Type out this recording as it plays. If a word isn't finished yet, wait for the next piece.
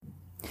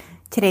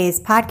Today's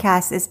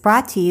podcast is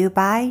brought to you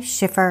by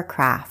Schiffer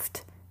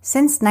Craft.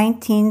 Since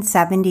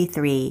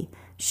 1973,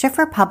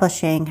 Schiffer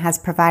Publishing has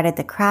provided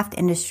the craft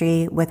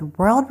industry with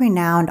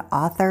world-renowned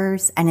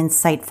authors and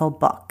insightful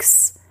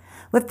books.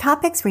 With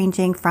topics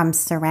ranging from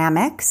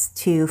ceramics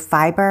to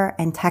fiber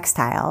and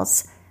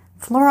textiles,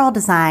 floral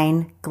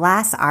design,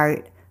 glass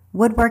art,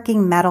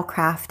 woodworking, metal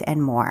craft,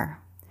 and more.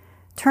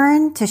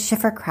 Turn to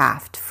Schiffer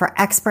Craft for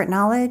expert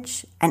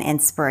knowledge and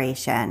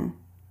inspiration.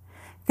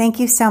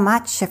 Thank you so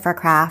much, Schiffer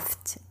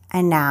Craft.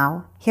 And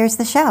now, here's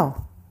the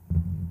show.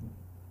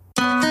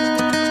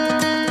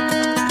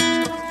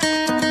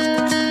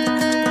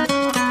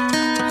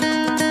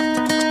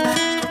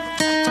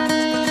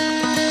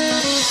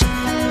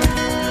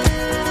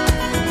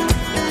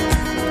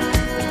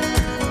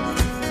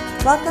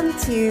 Welcome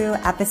to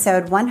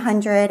episode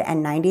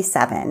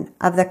 197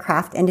 of the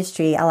Craft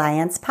Industry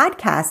Alliance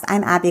podcast.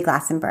 I'm Abby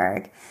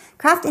Glassenberg.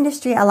 Craft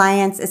Industry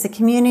Alliance is a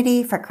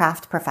community for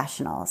craft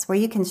professionals where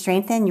you can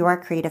strengthen your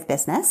creative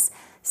business,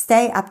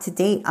 stay up to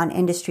date on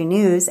industry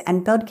news,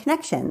 and build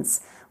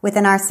connections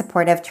within our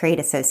supportive trade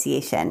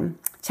association.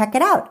 Check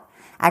it out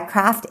at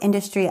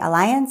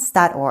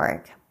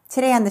craftindustrｙalliance.org.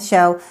 Today on the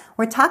show,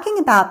 we're talking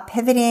about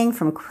pivoting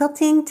from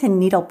quilting to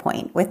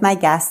needlepoint with my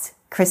guest,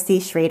 Christy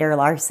Schrader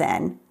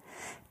Larson.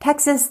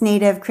 Texas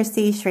native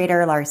Christy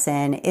Schrader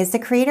Larson is the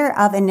creator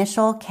of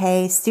Initial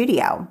K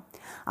Studio,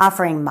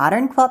 offering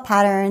modern quilt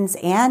patterns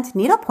and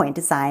needlepoint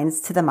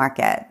designs to the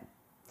market.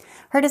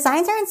 Her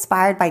designs are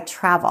inspired by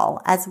travel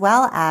as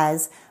well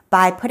as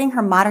by putting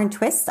her modern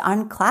twist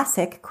on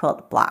classic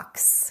quilt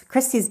blocks.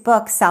 Christy's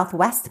book,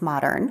 Southwest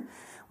Modern,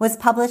 was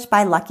published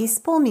by Lucky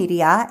Spool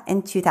Media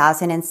in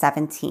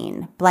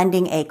 2017,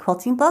 blending a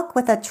quilting book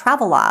with a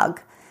travelogue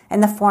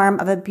in the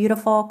form of a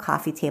beautiful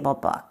coffee table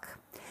book.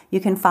 You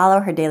can follow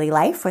her daily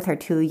life with her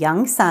two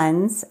young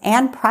sons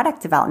and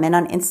product development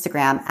on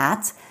Instagram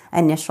at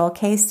Initial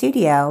K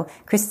Studio.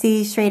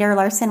 Christy Schrader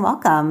Larson,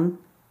 welcome.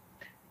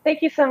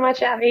 Thank you so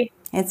much, Abby.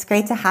 It's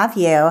great to have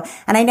you.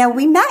 And I know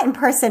we met in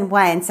person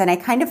once, and I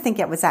kind of think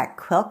it was at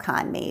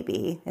QuiltCon,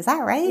 maybe. Is that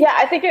right? Yeah,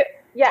 I think it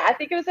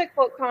was at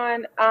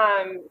QuiltCon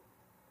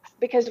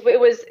because it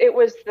was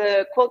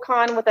the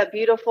QuiltCon with a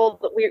beautiful.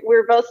 We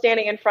were both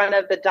standing in front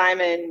of the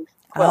diamond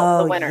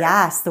quilt, the winner.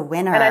 Yes, the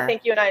winner. And I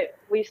think you and I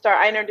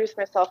introduced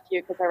myself to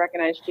you because I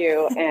recognized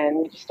you, and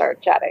we just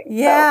started chatting.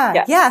 Yeah,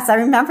 so, yes, I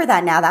remember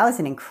that now. That was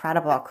an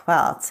incredible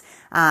quilt.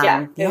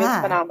 It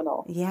was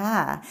phenomenal.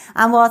 Yeah.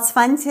 Well, it's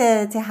fun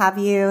to have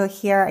you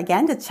here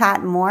again to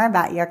chat more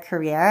about your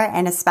career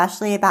and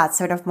especially about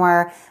sort of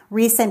more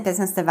recent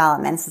business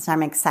developments, which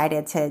I'm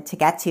excited to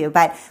get to.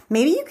 But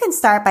maybe you can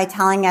start by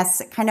telling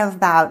us kind of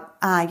about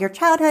your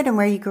childhood and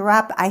where you grew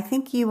up. I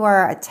think you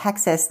were a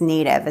Texas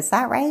native. Is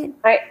that right?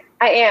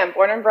 I am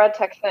born and bred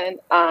Texan.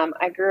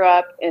 I grew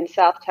up in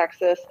South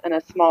Texas in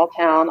a small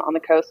town on the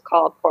coast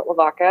called Fort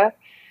Lavaca.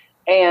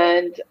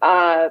 And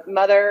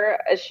mother,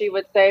 as she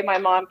would say, my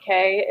mom,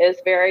 Kay, is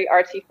very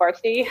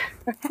artsy-fartsy.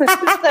 So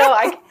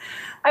I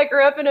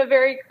grew up in a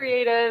very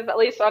creative, at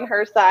least on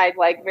her side,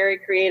 like very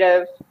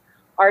creative,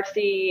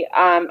 artsy.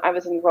 I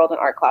was enrolled in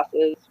art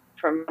classes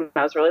from when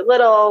I was really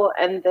little.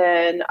 And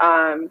then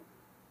I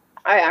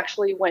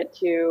actually went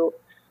to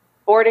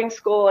boarding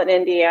school in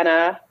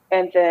Indiana.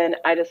 And then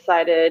I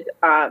decided,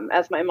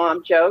 as my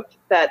mom joked,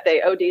 that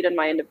they OD'd in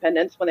my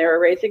independence when they were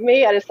raising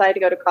me. I decided to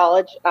go to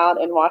college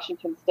out in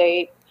Washington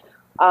State,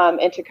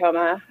 in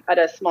Tacoma, at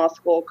a small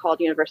school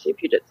called University of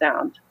Puget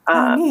Sound.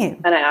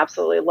 And I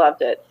absolutely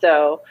loved it.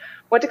 So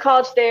went to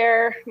college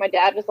there. My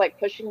dad was like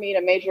pushing me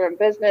to major in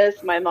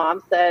business. My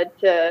mom said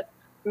to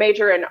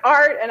major in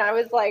art. And I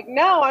was like,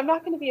 no, I'm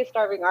not going to be a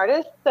starving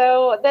artist.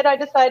 So then I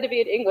decided to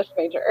be an English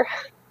major.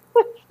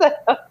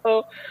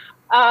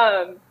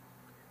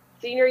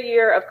 Senior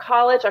year of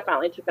college, I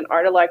finally took an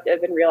art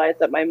elective and realized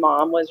that my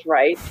mom was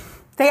right.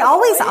 They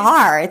always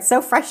are. It's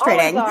so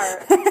frustrating.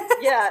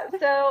 Yeah.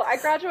 So I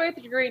graduated with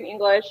a degree in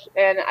English,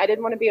 and I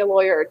didn't want to be a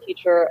lawyer or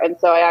teacher. And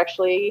so I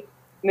actually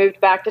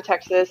moved back to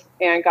Texas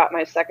and got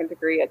my second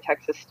degree at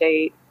Texas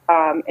State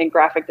in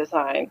graphic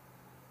design.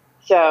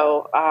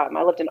 So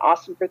I lived in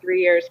Austin for 3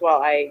 years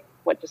while I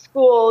went to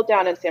school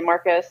down in San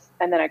Marcos.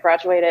 And then I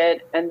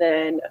graduated and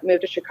then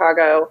moved to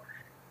Chicago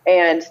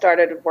and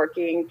started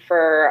working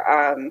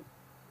for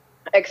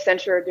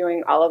Accenture,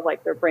 doing all of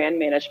like their brand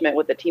management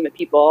with a team of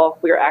people.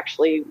 We were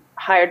actually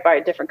hired by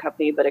a different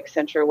company, but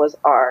Accenture was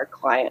our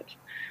client.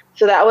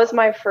 So that was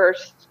my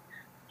first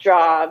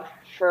job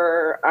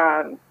for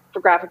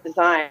graphic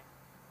design,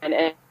 and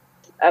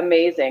it's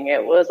amazing.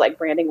 It was like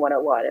branding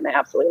 101, and I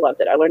absolutely loved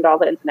it. I learned all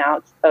the ins and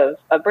outs of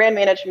brand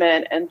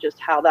management and just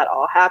how that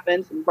all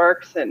happens and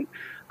works. And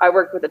I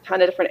worked with a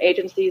ton of different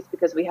agencies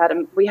because we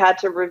had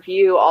to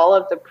review all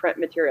of the print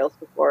materials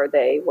before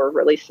they were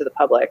released to the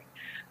public.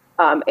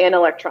 And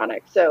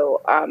electronic.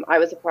 So I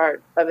was a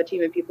part of a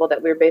team of people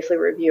that we were basically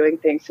reviewing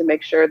things to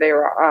make sure they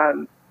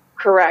were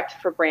correct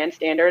for brand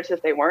standards.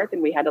 If they weren't,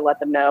 then we had to let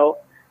them know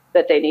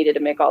that they needed to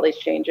make all these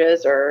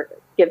changes or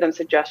give them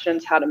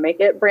suggestions how to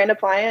make it brand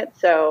appliant.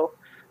 So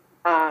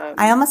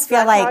I almost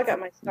feel that's like, how I got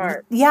my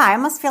start. yeah, I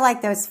almost feel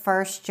like those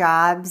first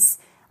jobs,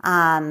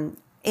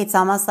 it's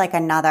almost like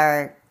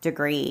another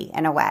degree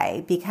in a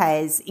way,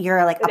 because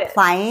you're like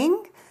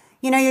applying,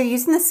 you're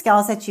using the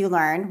skills that you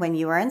learned when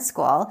you were in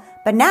school,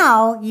 but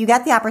now you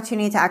get the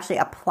opportunity to actually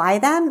apply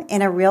them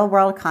in a real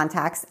world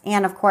context.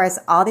 And of course,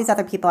 all these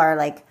other people are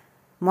like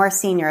more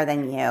senior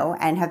than you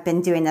and have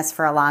been doing this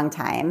for a long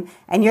time.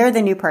 And you're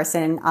the new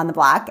person on the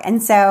block.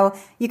 And so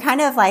you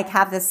kind of like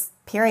have this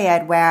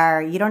period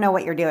where you don't know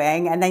what you're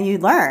doing, and then you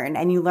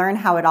learn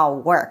how it all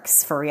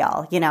works for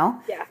real, Yeah.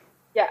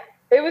 Yeah.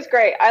 It was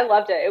great. I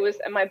loved it.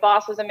 My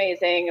boss was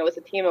amazing. It was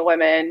a team of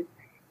women.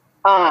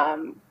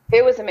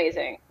 It was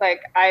amazing.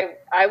 Like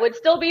I would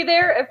still be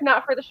there if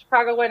not for the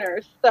Chicago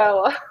winters.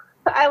 So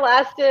I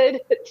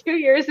lasted 2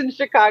 years in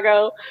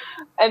Chicago,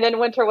 and then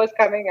winter was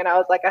coming and I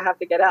was like, I have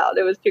to get out.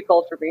 It was too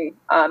cold for me.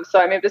 So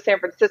I moved to San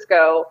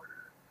Francisco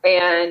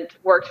and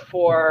worked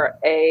for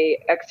a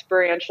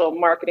experiential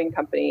marketing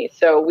company.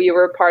 So we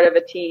were part of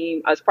a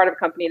team. I was part of a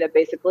company that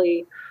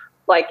basically,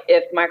 like,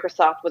 if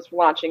Microsoft was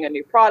launching a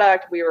new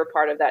product, we were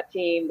part of that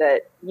team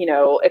that,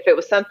 if it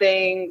was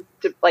something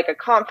to, like a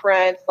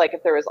conference, like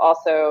if there was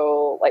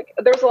also like,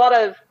 there was a lot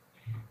of,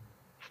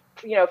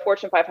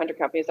 Fortune 500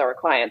 companies that were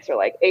clients, or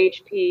like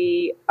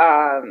HP,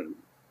 who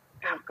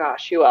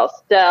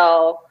else?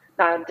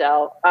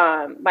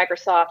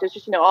 Microsoft. It's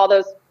just, all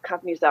those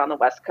companies down the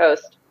West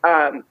Coast.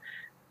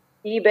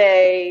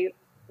 eBay,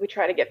 we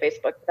tried to get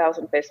Facebook. That was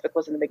when Facebook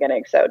was in the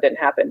beginning, so it didn't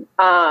happen.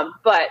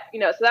 But,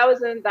 so that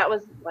was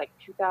like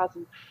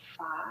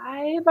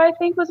 2005, I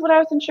think, was when I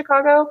was in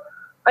Chicago.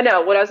 When I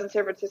was in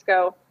San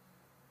Francisco,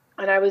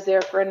 and I was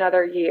there for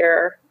another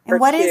year. And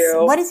what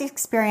is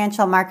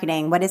experiential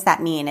marketing? What does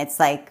that mean? It's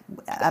like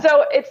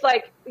so it's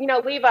like,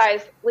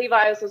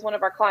 Levi's was one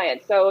of our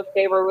clients. So if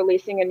they were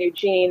releasing a new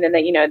jean, and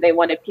they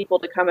wanted people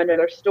to come into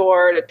their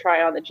store to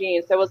try on the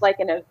jeans. So it was like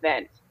an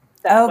event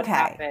that would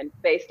happen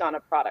based on a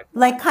product.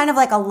 Like kind of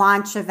like a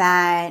launch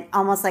event,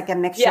 almost like a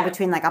mixture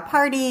between like a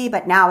party,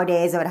 but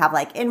nowadays it would have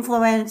like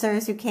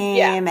influencers who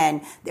came,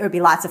 and there would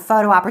be lots of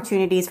photo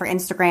opportunities for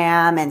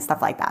Instagram and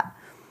stuff like that.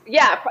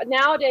 Yeah,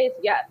 nowadays,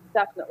 yes,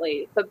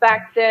 definitely. But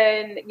back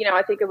then,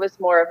 I think it was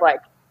more of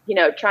like,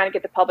 trying to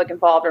get the public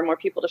involved or more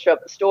people to show up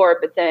at the store.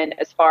 But then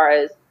as far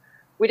as,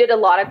 we did a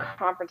lot of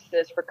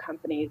conferences for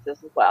companies as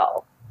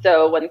well.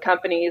 So when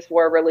companies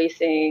were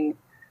releasing,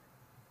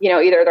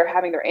 either they're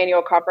having their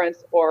annual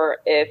conference, or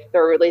if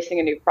they're releasing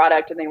a new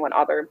product and they want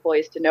other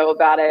employees to know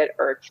about it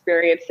or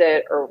experience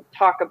it or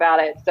talk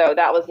about it. So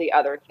that was the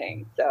other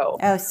thing. So,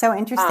 so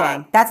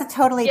interesting. That's a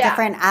totally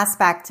different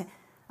aspect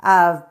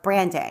of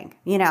branding,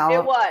 It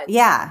was.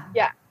 Yeah.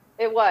 Yeah,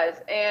 it was.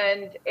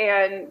 And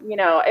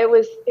it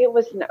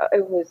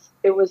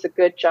was a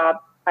good job.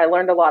 I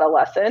learned a lot of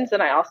lessons,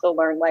 and I also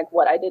learned like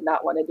what I did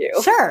not want to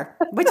do. Sure.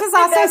 Which is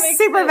also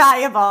super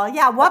valuable.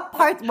 Yeah. What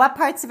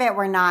parts of it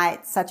were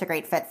not such a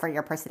great fit for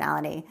your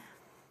personality?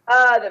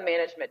 The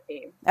management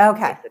team.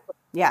 Okay. Basically.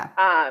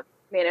 Yeah.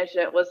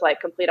 Management was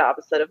like complete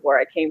opposite of where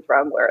I came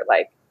from, where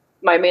like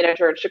my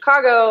manager in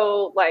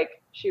Chicago,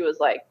 like she was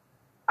like,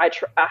 I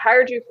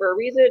hired you for a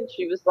reason.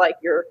 She was like,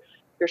 you're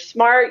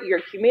smart, you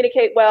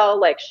communicate well.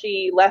 Like,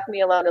 she left me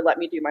alone and let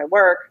me do my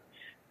work.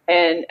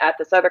 And at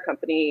this other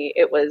company,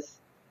 it was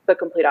the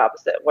complete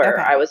opposite, where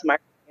I was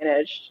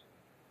micromanaged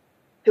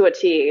to a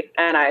T.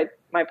 And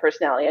my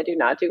personality, I do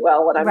not do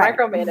well when I'm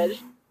micromanaged.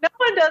 No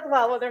one does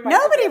well when they're micromanaged.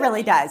 Nobody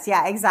really does.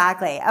 Yeah,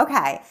 exactly.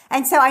 Okay.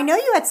 And so I know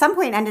you at some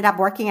point ended up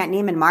working at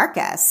Neiman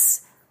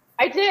Marcus.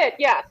 I did.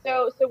 Yeah.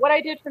 So what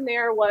I did from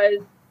there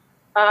was,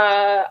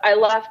 I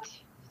left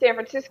San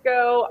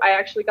Francisco. I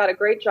actually got a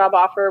great job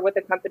offer with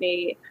a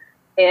company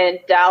in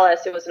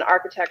Dallas. It was an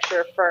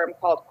architecture firm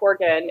called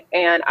Corgan,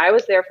 and I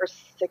was there for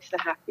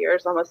 6.5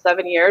 years, almost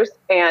 7 years.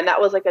 And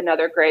that was like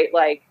another great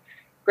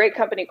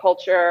company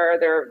culture.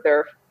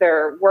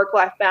 Their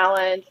work-life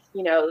balance.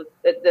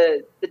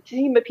 The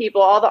team of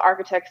people, all the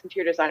architects,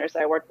 interior designers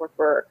I worked with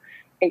were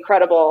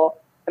incredible,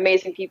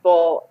 amazing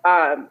people.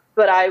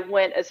 But I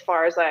went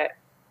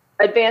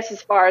advanced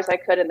as far as I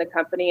could in the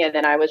company, and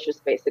then I was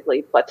just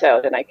basically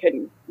plateaued, and I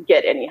couldn't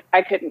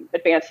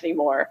advance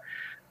anymore.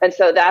 And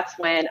so that's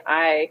when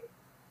I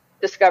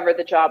discovered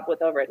the job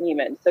over at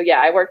Neiman. So yeah,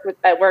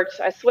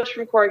 I switched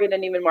from Corgan to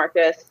Neiman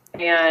Marcus.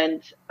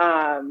 And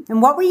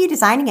what were you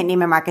designing at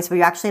Neiman Marcus? Were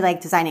you actually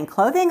like designing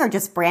clothing or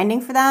just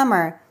branding for them,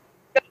 or?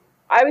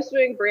 I was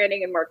doing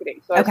branding and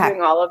marketing. So I was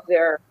doing all of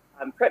their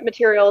print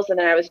materials, and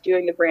then I was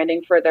doing the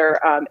branding for their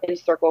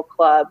In-Circle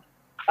Club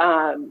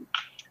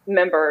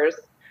members.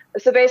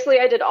 So basically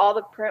I did all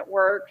the print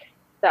work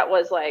that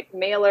was like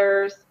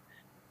mailers,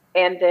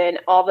 and then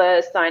all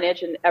the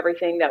signage and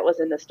everything that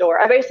was in the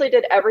store. I basically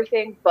did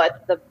everything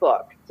but the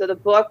book. So the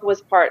book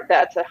was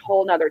that's a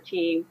whole nother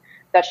team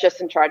that's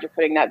just in charge of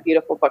putting that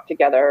beautiful book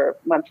together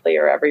monthly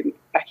or I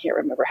can't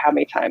remember how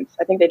many times.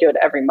 I think they do it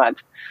every month.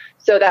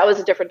 So that was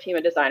a different team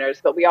of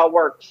designers, but we all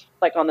worked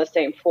like on the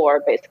same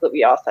floor. Basically,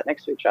 we all sat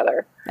next to each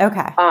other.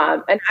 Okay.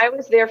 And I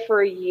was there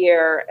for a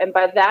year. And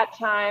by that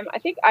time, I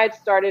think I'd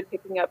started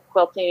picking up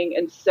quilting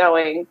and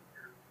sewing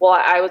Well,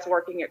 I was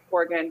working at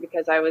Corgan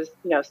because I was,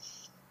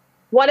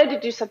 wanted to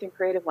do something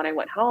creative when I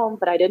went home,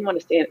 but I didn't want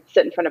to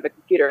sit in front of a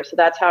computer. So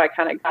that's how I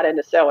kind of got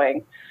into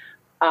sewing.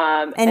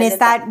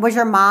 Was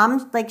your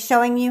mom like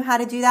showing you how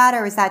to do that,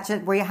 or was that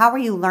just how were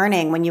you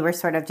learning when you were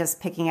sort of just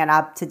picking it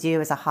up to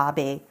do as a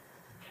hobby?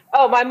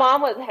 Oh, my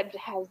mom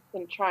has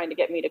been trying to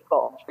get me to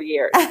quilt for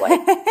years.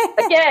 Like,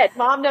 again,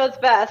 mom knows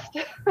best.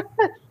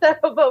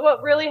 But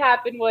what really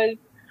happened was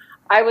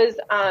I was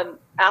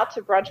out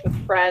to brunch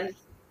with friends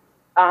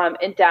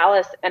in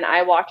Dallas, and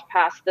I walked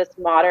past this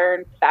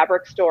modern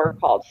fabric store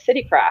called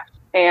CityCraft,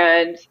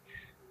 and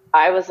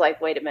I was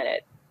like, wait a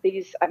minute.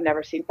 I've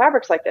never seen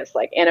fabrics like this.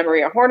 Like Anna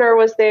Maria Horner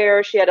was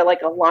there. She had a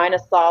line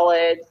of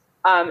solids.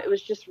 It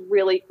was just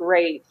really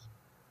great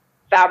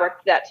fabric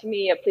that to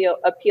me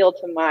appealed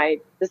to my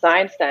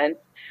design sense.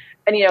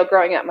 And,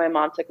 growing up, my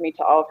mom took me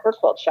to all of her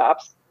quilt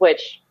shops,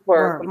 which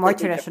were more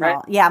traditional.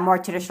 Different. Yeah. More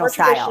traditional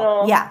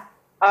style. Yeah.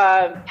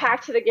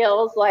 Packed to the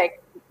gills. I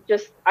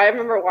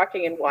remember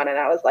walking in one and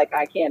I was like,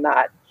 I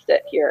cannot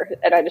sit here.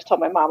 And I just told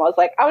my mom, I was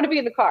like, I want to be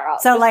in the car.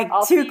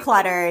 I'll too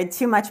cluttered,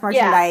 too much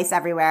merchandise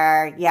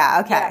everywhere.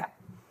 Yeah. Okay. Yeah.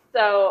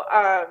 So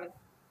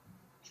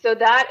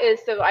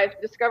I've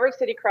discovered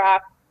CityCraft,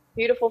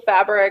 beautiful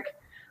fabric.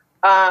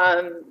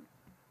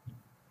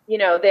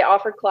 They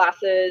offered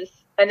classes,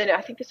 and then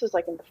I think this was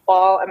in the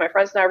fall, and my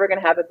friends and I were going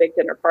to have a big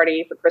dinner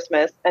party for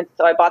Christmas. And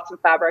so I bought some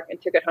fabric and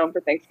took it home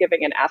for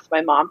Thanksgiving and asked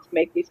my mom to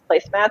make these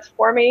placemats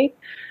for me.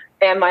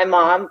 And my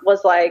mom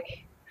was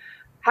like,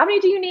 how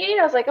many do you need?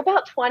 I was like,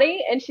 about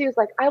 20. And she was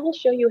like, I will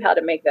show you how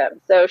to make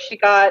them. So she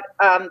got,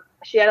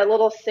 she had a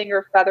little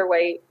Singer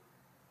featherweight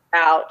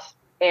out,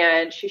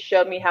 and she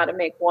showed me how to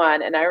make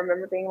one. And I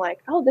remember being like,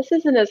 oh, this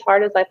isn't as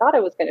hard as I thought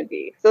it was going to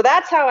be. So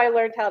that's how I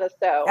learned how to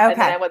sew. Okay. And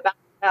then I went back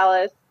to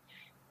Dallas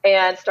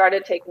and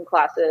started taking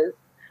classes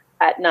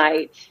at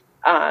night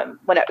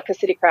because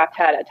CityCraft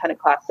had a ton of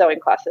sewing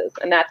classes.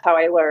 And that's how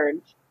I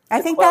learned.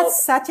 I think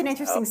that's such an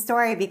interesting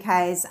story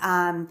because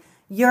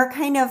you're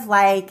kind of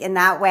in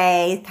that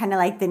way, kind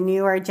of the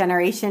newer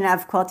generation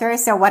of quilters.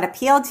 So what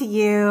appealed to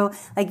you,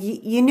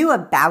 you knew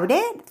about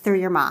it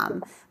through your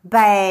mom,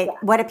 but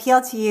what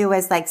appealed to you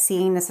was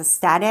seeing this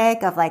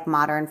aesthetic of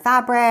modern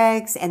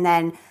fabrics and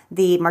then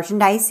the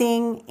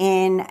merchandising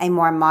in a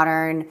more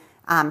modern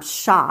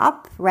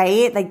shop,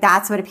 right?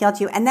 That's what appealed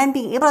to you. And then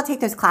being able to take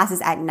those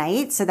classes at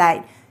night so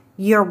that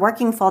you're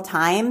working full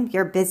time,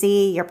 you're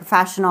busy, you're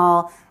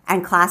professional,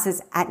 and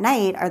classes at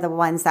night are the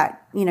ones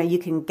that, you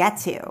can get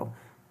to.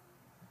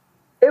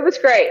 It was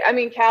great. I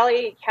mean,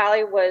 Callie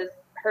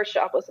her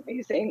shop was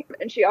amazing,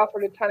 and she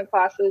offered a ton of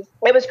classes.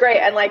 It was great.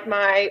 And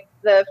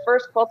the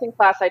first quilting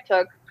class I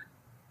took,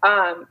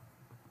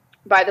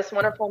 by this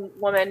wonderful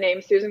woman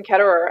named Susan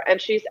Ketterer. And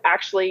she's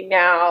actually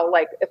now,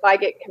 if I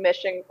get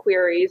commission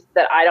queries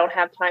that I don't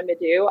have time to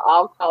do,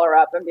 I'll call her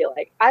up and be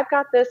like, I've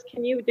got this.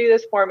 Can you do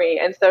this for me?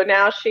 And so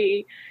now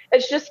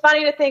it's just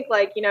funny to think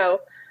that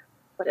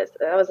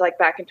was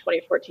back in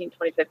 2014,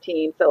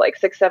 2015. So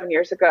 6-7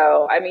 years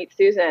ago, I meet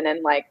Susan,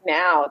 and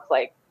now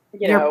it's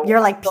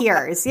you're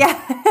peers.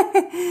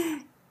 Yeah.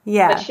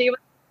 Yeah. But she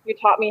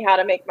taught me how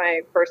to make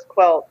my first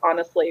quilt,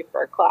 honestly,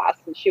 for a class.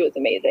 And she was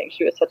amazing.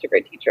 She was such a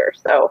great teacher.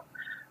 So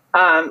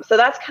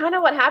that's kind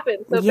of what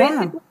happened. So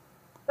basically,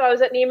 I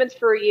was at Neiman's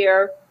for a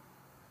year,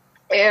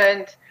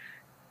 and,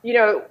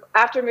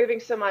 after moving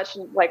so much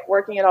and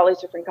working at all these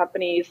different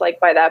companies,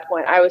 by that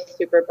point I was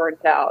super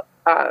burnt out.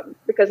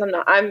 Because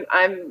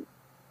I'm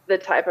the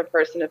type of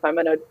person, if I'm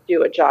going to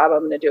do a job,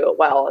 I'm going to do it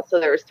well. So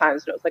there was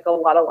times when it was a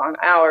lot of long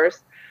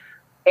hours,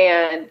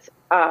 and,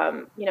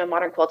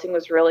 modern quilting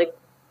was really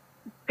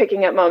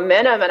picking up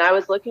momentum. And I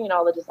was looking at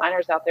all the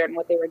designers out there and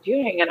what they were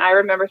doing. And I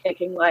remember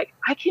thinking I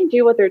can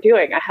do what they're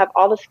doing. I have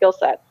all the skill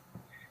sets,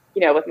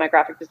 with my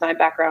graphic design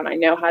background. I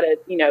know how to,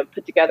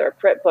 put together a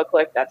print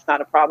booklet. That's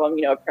not a problem,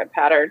 a print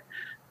pattern.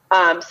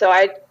 So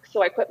I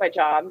quit my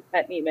job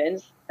at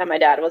Neiman's, and my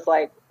dad was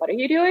like, what are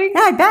you doing?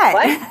 Yeah, I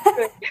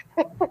bet.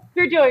 What?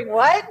 You're doing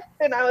what?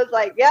 And I was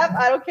like, yep,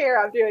 I don't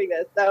care. I'm doing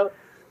this. So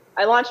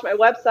I launched my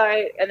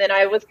website, and then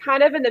I was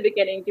kind of in the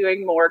beginning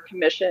doing more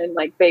commission,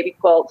 baby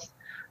quilts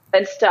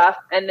and stuff.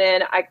 And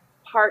then I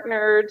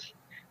partnered.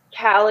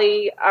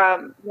 Callie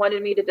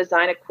wanted me to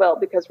design a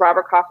quilt because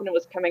Robert Kaufman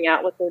was coming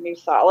out with their new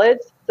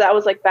solids. So that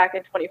was back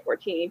in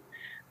 2014.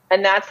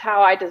 And that's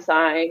how I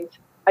designed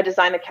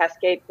the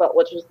Cascade quilt,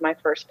 which was my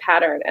first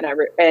pattern.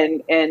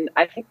 And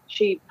I think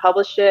she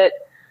published it.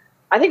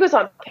 I think it was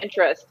on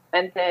Pinterest.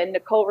 And then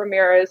Nicole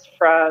Ramirez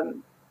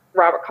from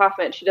Robert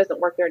Kaufman, she doesn't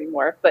work there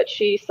anymore, but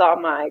she saw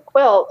my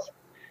quilt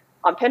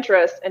on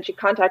Pinterest, and she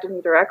contacted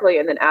me directly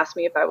and then asked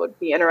me if I would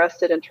be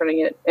interested in turning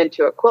it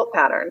into a quilt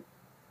pattern.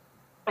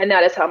 And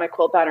that is how my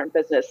quilt pattern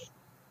business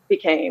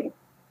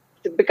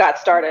got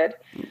started.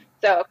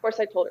 So of course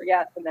I told her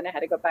yes, and then I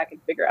had to go back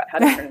and figure out how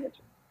to turn it into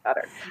a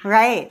pattern.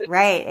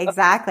 Right,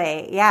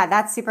 exactly. Yeah,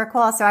 that's super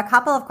cool. So a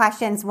couple of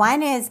questions.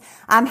 One is,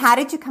 how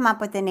did you come up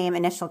with the name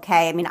Initial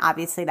K? I mean,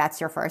 obviously that's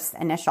your first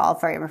initial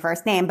for your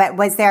first name, but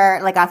was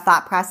there a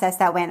thought process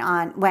that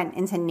went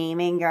into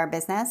naming your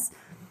business?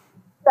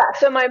 Yeah,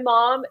 so my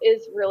mom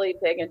is really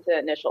big into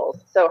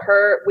initials. So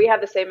we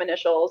have the same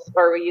initials,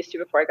 or we used to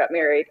before I got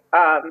married.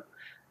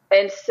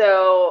 And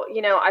so,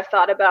 I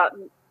thought about,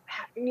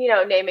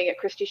 naming it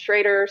Christy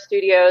Schrader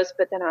Studios,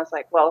 but then I was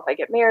like, well, if I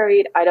get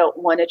married, I don't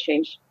want to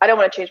change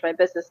my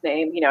business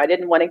name. I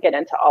didn't want to get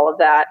into all of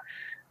that.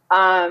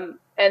 And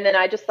then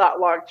I just thought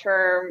long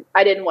term,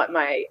 I didn't want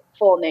my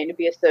full name to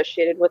be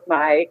associated with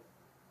my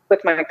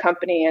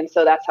company. And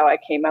so that's how I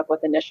came up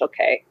with Initial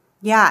K.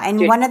 Yeah.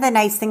 And one of the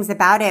nice things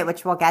about it,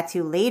 which we'll get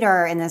to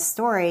later in this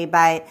story,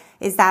 but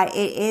is that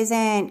it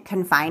isn't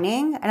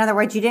confining. In other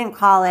words, you didn't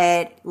call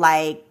it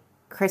like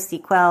Christy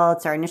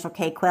Quilts or Initial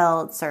K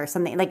Quilts or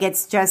something. Like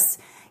it's just,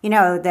 the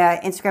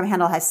Instagram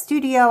handle has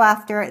studio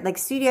after it. Like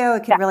studio,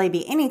 it could really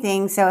be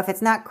anything. So if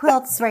it's not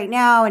quilts right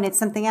now and it's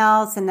something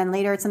else and then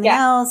later it's something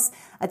else,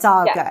 it's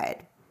all good.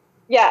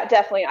 Yeah,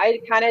 definitely. I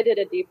kind of did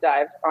a deep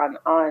dive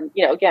on,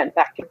 again,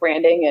 back to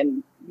branding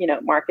and,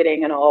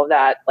 marketing and all of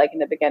that. Like in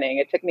the beginning,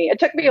 it took me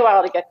a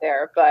while to get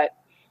there, but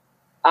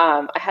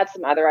I had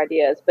some other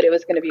ideas, but it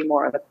was going to be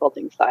more on the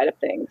quilting side of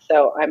things.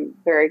 So I'm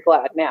very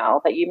glad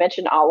now that you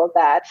mentioned all of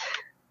that.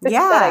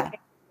 Yeah,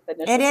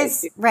 it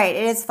is right.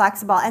 It is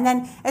flexible. And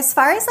then as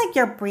far as like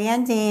your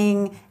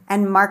branding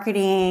and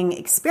marketing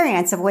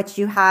experience, of which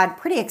you had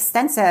pretty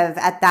extensive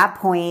at that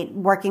point,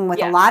 working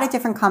with a lot of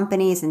different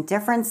companies in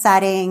different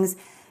settings,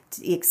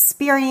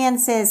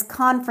 experiences,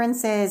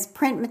 conferences,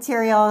 print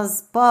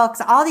materials, books,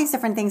 all these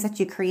different things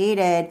that you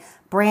created,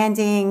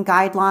 branding,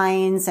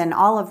 guidelines, and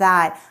all of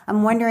that.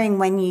 I'm wondering,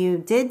 when you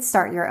did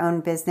start your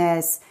own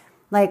business,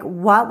 like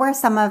what were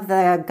some of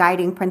the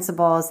guiding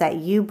principles that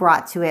you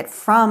brought to it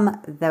from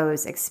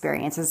those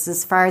experiences,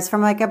 as far as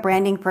from like a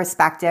branding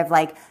perspective,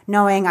 like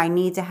knowing I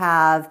need to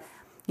have,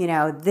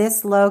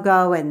 this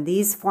logo and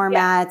these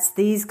formats,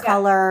 these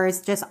colors,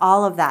 just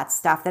all of that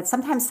stuff that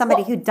sometimes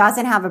somebody who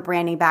doesn't have a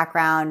branding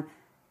background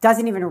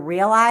doesn't even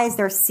realize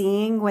they're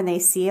seeing when they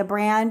see a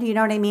brand. You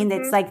know what I mean?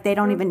 It's like they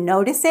don't even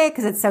notice it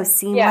because it's so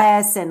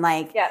seamless and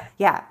like,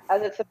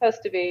 as it's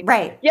supposed to be.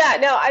 Right. Yeah,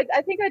 no,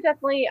 I think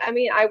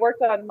I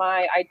worked on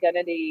my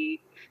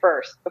identity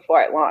first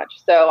before I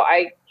launched. So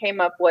I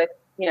came up with,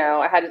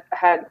 I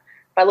had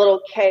my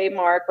little K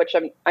mark, which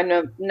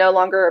I'm no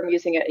longer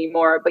using it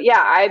anymore. But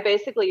yeah, I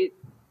basically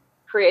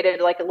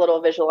created like a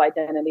little visual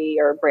identity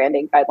or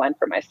branding guideline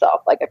for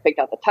myself. Like I picked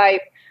out the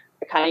type,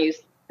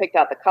 picked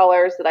out the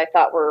colors that I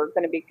thought were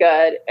going to be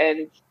good.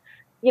 And,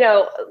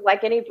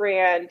 like any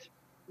brand,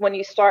 when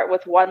you start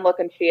with one look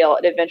and feel,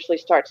 it eventually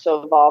starts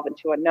to evolve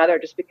into another,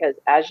 just because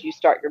as you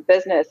start your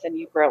business and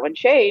you grow and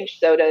change,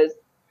 so does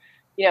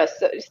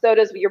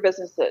your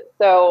businesses.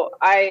 So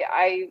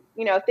I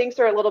things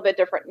are a little bit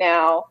different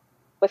now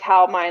with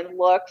how mine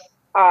looks.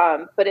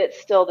 But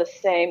it's still the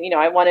same.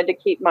 I wanted to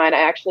keep mine. I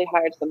actually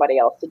hired somebody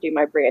else to do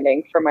my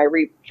branding for my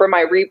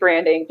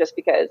rebranding, just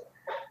because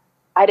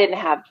I didn't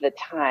have the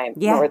time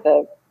or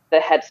the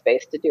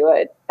headspace to do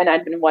it. And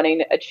I'd been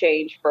wanting a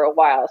change for a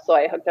while. So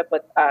I hooked up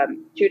with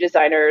 2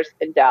 designers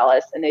in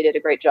Dallas, and they did a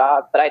great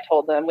job. But I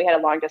told them, we had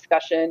a long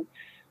discussion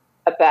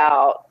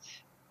about,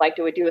 like,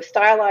 do we do a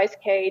stylized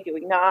K? Do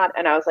we not?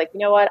 And I was like, you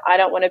know what? I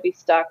don't want to be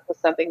stuck with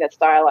something that's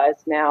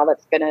stylized now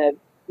that's going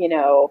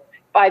to,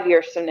 5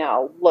 years from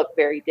now look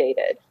very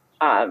dated.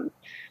 So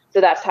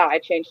that's how I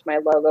changed my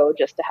logo,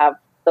 just to have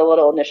the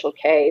little initial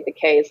K. The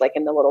K is like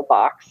in the little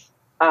box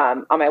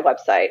on my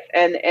website.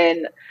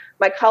 And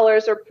my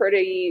colors are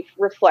pretty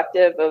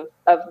reflective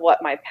of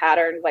what my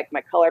pattern, like my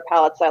color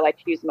palettes I like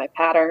to use in my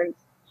patterns,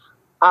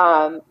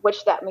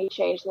 which that may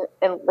change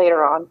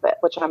later on, but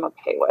which I'm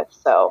okay with.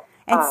 So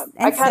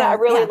I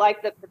really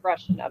like the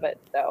progression of it.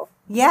 So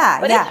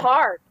but it's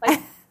hard.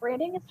 Like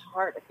branding is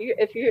hard.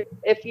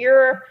 If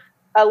you're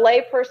a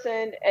lay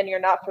person and you're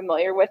not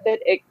familiar with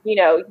it,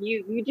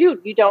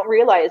 you don't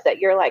realize that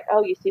you're like,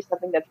 oh, you see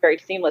something that's very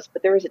seamless,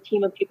 but there is a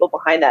team of people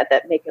behind that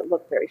make it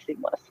look very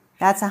seamless.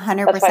 That's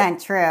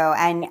 100% true.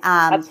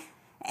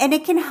 And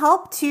it can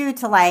help to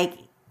like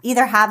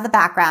either have the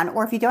background,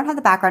 or if you don't have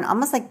the background,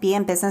 almost like be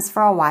in business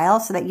for a while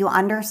so that you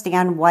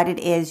understand what it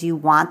is you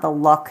want the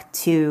look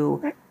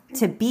to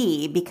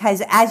be.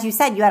 Because as you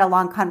said, you had a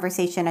long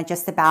conversation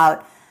just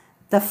about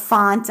the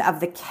font of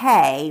the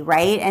K,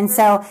 right? And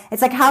so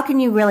it's like, how can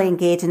you really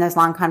engage in those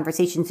long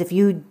conversations if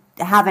you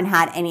haven't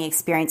had any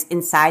experience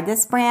inside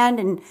this brand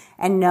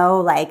and know,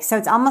 like, so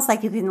it's almost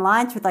like you can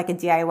launch with like a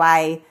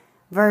DIY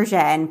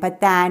version,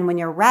 but then when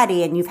you're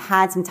ready and you've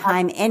had some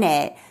time in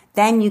it,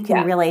 then you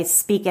can really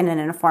speak in an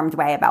informed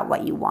way about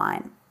what you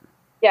want.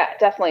 Yeah,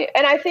 definitely.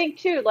 And I think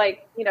too,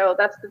 like,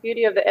 that's the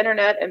beauty of the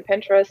internet and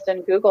Pinterest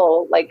and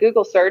Google, like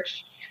Google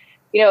search.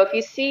 If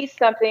you see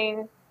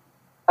something,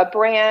 a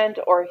brand,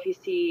 or if you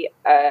see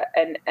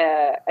an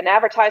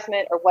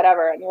advertisement or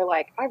whatever, and you're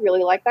like, I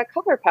really like that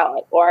color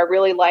palette, or I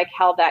really like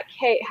how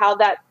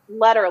that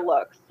letter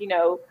looks.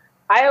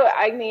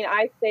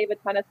 I save a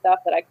ton of stuff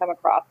that I come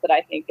across that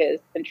I think is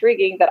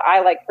intriguing, that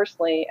I like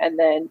personally. And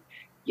then,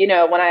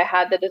 when I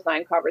had the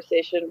design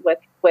conversation with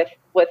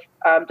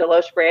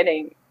Deloche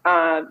Branding,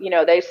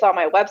 they saw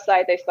my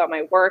website, they saw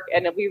my work,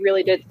 and we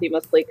really did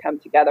seamlessly come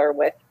together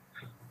with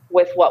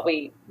with what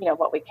we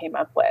came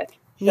up with.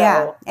 So,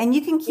 yeah. And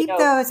you can keep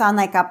those on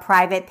like a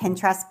private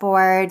Pinterest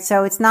board.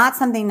 So it's not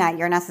something that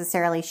you're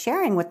necessarily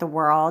sharing with the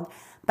world,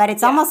 but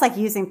it's almost like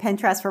using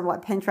Pinterest for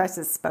what Pinterest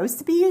is supposed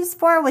to be used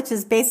for, which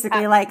is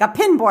basically like a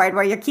pin board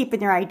where you're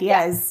keeping your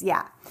ideas.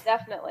 Yeah.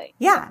 Definitely.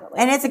 Yeah. Definitely.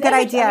 And it's a good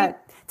idea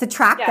to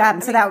track them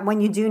so that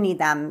when you do need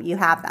them, you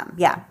have them.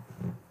 Yeah.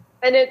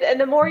 And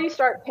the more you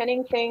start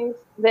pinning things,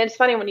 then it's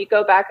funny when you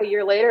go back a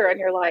year later and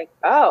you're like,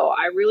 oh,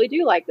 I really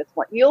do like this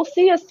one. You'll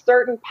see a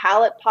certain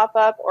palette pop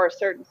up or a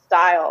certain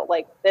style,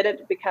 like then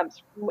it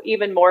becomes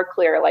even more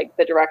clear, like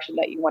the direction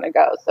that you want to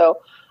go.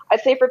 So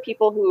I'd say for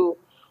people who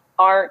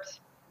aren't,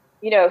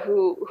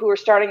 who are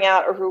starting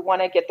out or who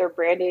want to get their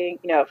branding,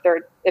 if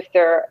they're,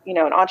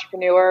 an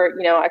entrepreneur,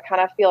 I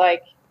kind of feel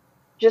like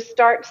just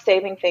start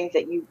saving things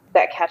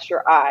that catch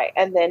your eye.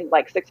 And then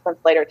like 6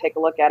 months later, take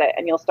a look at it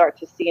and you'll start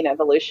to see an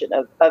evolution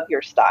of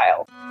your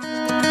style.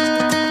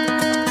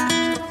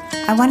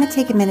 I want to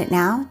take a minute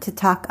now to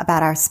talk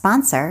about our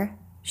sponsor,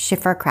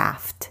 Schiffer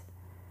Craft.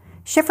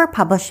 Schiffer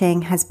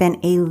Publishing has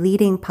been a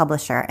leading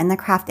publisher in the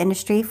craft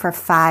industry for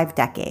 5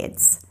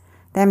 decades.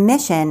 Their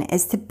mission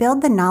is to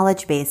build the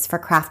knowledge base for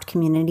craft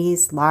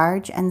communities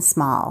large and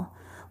small,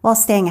 while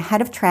staying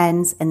ahead of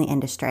trends in the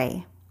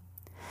industry.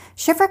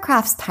 Schiffer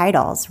Craft's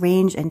titles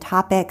range in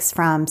topics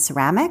from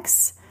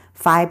ceramics,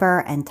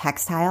 fiber and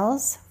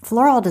textiles,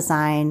 floral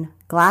design,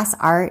 glass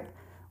art,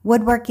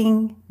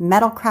 woodworking,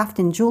 metal craft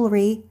and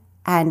jewelry,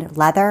 and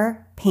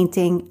leather,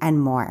 painting,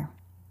 and more.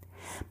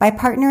 By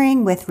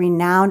partnering with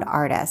renowned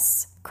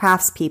artists,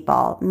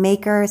 craftspeople,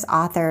 makers,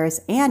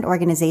 authors, and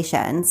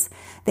organizations,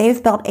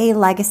 they've built a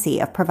legacy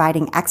of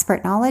providing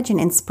expert knowledge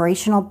and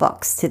inspirational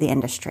books to the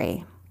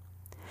industry.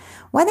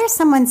 Whether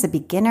someone's a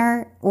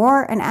beginner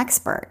or an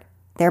expert,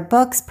 their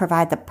books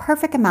provide the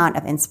perfect amount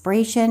of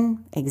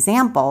inspiration,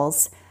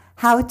 examples,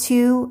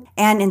 how-to,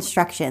 and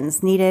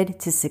instructions needed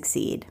to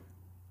succeed.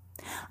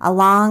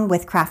 Along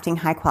with crafting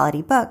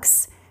high-quality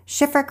books,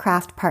 Schiffer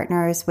Craft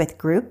partners with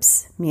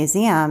groups,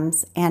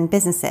 museums, and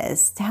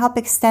businesses to help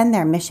extend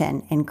their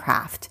mission in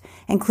craft,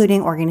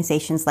 including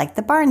organizations like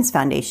the Barnes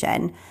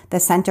Foundation, the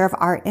Center of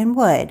Art in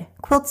Wood,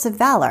 Quilts of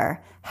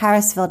Valor,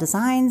 Harrisville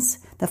Designs,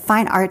 the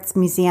Fine Arts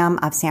Museum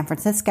of San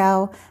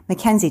Francisco,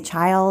 Mackenzie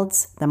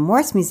Childs, the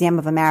Morse Museum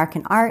of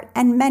American Art,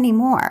 and many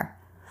more.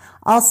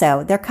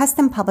 Also, their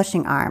custom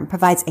publishing arm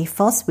provides a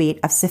full suite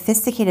of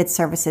sophisticated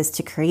services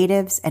to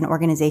creatives and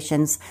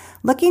organizations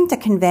looking to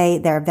convey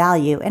their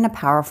value in a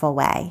powerful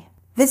way.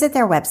 Visit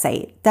their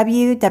website,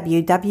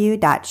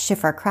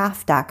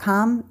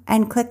 www.schiffercraft.com,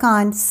 and click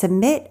on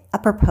Submit a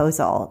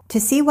Proposal to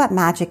see what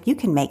magic you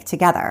can make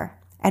together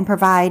and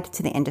provide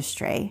to the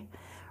industry.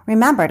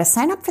 Remember to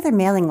sign up for their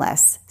mailing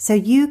list so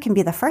you can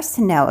be the first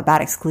to know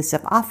about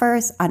exclusive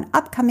offers on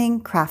upcoming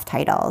craft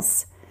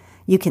titles.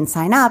 You can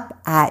sign up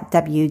at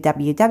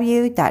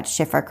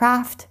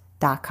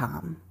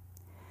www.schiffercraft.com.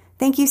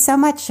 Thank you so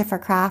much, Schiffer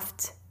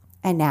Craft.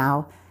 And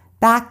now,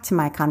 back to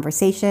my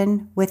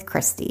conversation with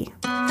Christy.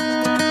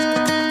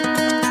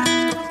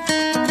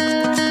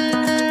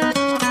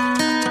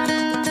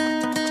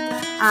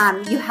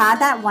 You had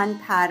that one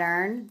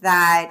pattern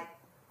that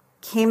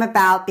came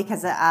about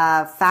because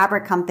a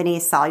fabric company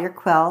saw your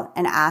quilt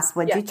and asked,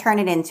 would you turn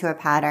it into a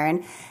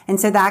pattern? And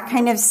so that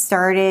kind of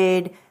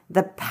started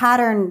the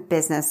pattern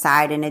business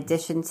side in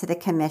addition to the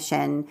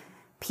commission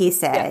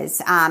pieces.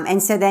 Yes.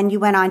 And so then you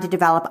went on to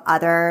develop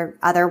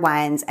other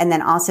ones and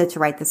then also to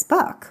write this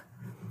book.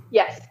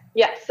 Yes.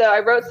 So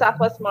I wrote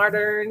Southwest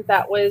Modern.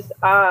 That was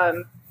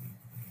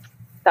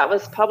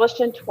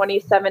published in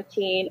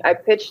 2017. I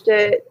pitched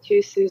it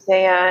to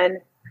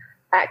Suzanne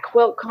at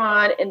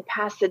QuiltCon in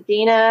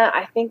Pasadena.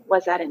 I think,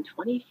 was that in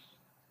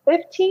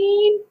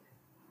 2015,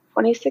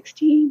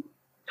 2016?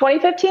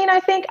 2015, I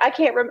think. I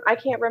can't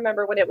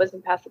remember when it was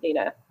in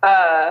Pasadena.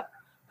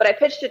 But I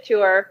pitched it to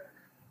her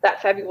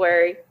that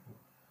February,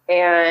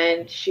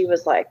 and she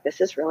was like,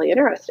 "This is really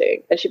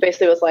interesting." And she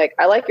basically was like,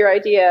 "I like your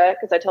idea,"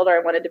 because I told her I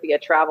wanted to be a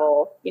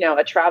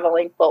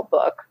traveling quilt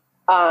book.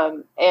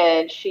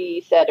 And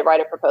she said to write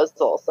a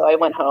proposal. So I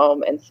went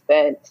home and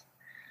that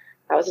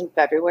was in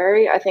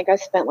February. I think I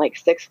spent like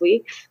 6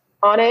 weeks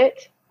on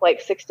it,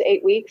 like 6 to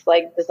 8 weeks,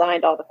 like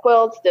designed all the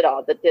quilts, did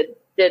all the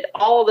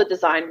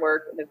design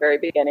work in the very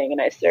beginning. And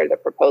I started the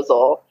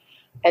proposal,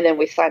 and then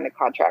we signed the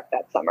contract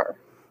that summer.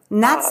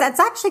 And that's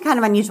actually kind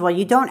of unusual.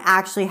 You don't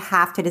actually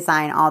have to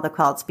design all the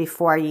quilts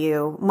before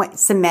you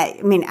submit.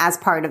 I mean, as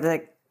part of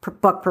the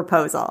book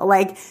proposal,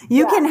 like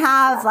you can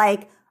have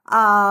like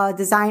a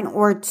design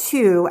or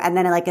two, and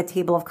then like a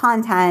table of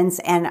contents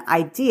and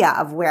idea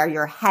of where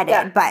you're headed.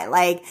 Yeah. But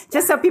like,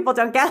 just so people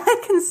don't get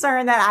like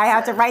concerned that I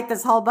have to write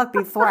this whole book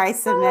before I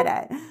submit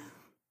it.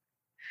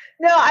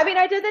 No, I mean,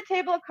 I did the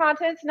table of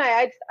contents, and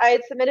I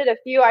had submitted a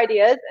few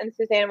ideas, and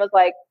Suzanne was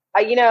like,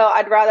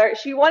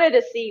 she wanted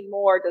to see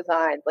more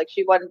designs. Like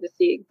she wanted to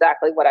see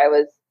exactly what I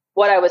was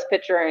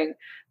picturing.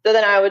 So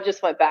then I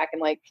just went back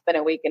and like spent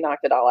a week and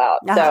knocked it all out.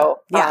 So,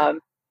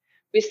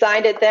 we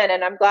signed it then,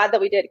 and I'm glad that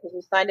we did, because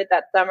we signed it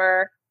that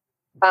summer.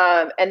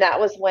 And that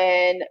was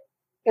when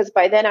because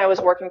by then I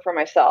was working for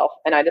myself,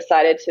 and I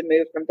decided to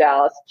move from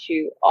Dallas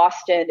to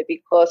Austin to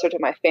be closer to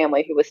my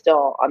family who was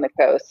still on the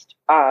coast,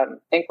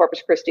 in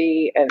Corpus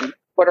Christi and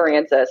Port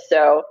Aransas.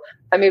 So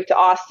I moved to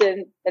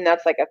Austin, and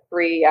that's like a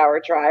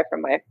 3-hour drive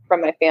from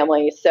my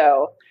family.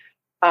 So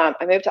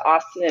I moved to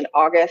Austin in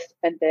August,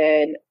 and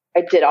then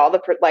I did all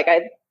the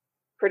I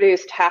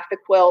produced half the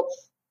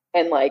quilts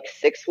in like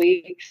 6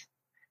 weeks.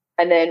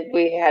 And then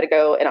we had to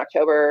go in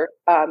October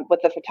with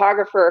the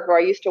photographer who I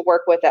used to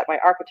work with at my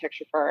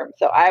architecture firm.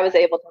 So I was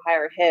able to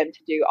hire him to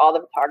do all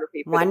the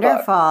photography for Wonderful.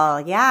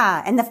 the book.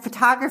 Yeah. And the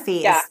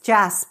photography is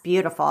just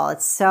beautiful.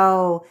 It's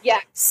so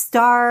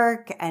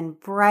stark and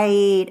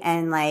bright.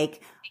 And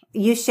like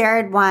you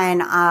shared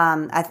one,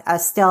 a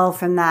still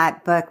from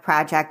that book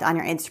project on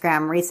your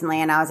Instagram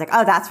recently. And I was like,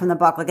 oh, that's from the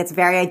book. Like it's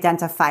very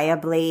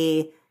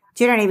identifiably,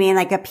 do you know what I mean?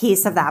 Like a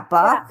piece of that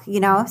book, you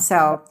know?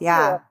 So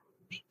yeah. Cool.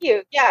 Thank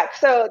you. Yeah.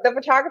 So the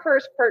photographer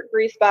is Kurt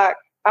Griesbach,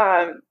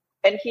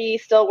 and he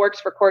still works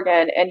for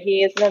Corgan, and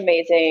he is an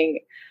amazing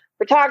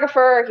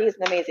photographer. He's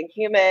an amazing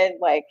human.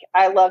 Like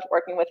I loved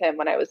working with him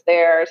when I was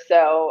there.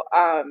 So,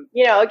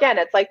 again,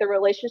 it's like the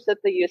relationship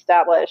that you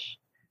establish,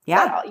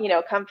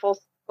 come full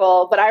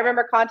circle. But I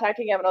remember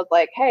contacting him and I was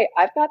like, hey,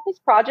 I've got this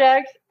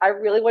project. I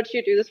really want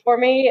you to do this for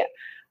me.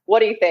 What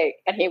do you think?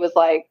 And he was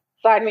like,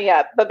 sign me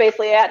up. But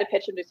basically I had to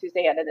pitch him to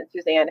Suzanne, and then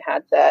Suzanne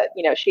had to,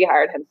 she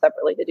hired him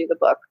separately to do the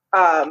book.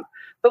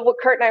 But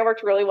Kurt and I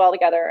worked really well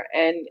together,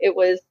 and it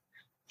was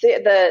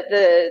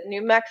the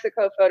New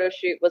Mexico photo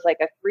shoot was like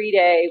a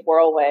 3-day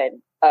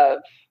whirlwind of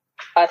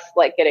us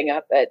like getting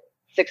up at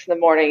 6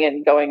 a.m.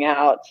 and going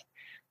out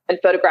and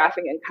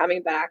photographing and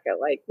coming back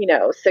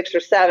at 6 or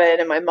 7.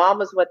 And my mom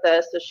was with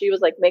us. So she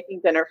was like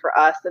making dinner for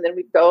us. And then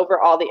we'd go over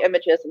all the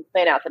images and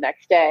plan out the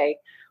next day,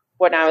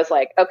 when I was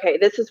like, okay,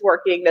 this is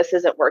working, this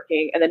isn't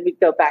working. And then we'd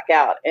go back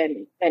out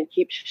and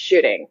keep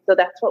shooting. So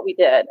that's what we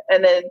did.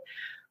 And then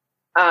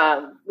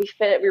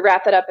we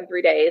wrapped it up in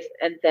 3 days.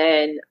 And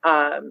then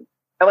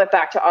I went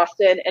back to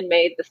Austin and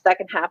made the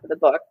second half of the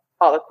book,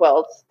 all the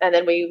quilts. And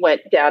then we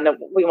went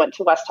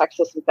to West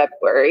Texas in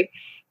February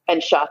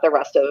and shot the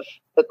rest of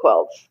the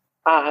quilts.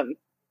 And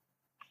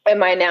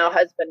my now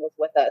husband was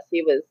with us.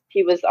 He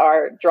was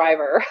our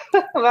driver,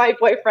 my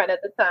boyfriend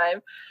at the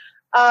time.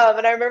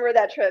 And I remember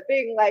that trip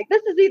being like,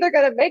 this is either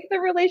going to make the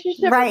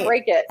relationship or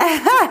break it.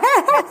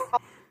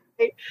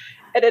 It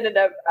ended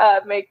up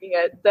making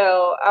it.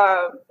 So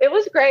it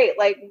was great.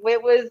 Like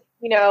it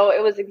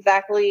was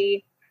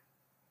exactly,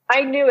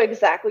 I knew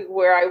exactly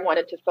where I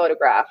wanted to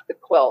photograph the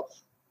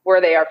quilts, where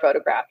they are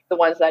photographed, the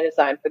ones that I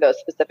designed for those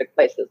specific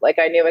places. Like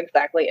I knew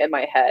exactly in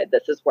my head,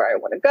 this is where I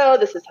want to go.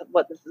 This is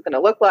what this is going to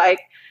look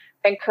like.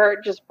 And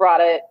Kurt just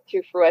brought it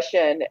to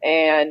fruition.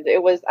 And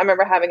I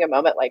remember having a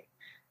moment like,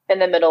 in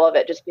the middle of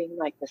it, just being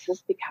like, this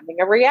is becoming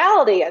a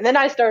reality. And then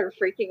I started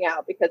freaking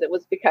out because it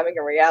was becoming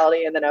a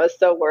reality. And then I was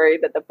so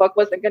worried that the book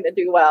wasn't going to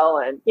do well.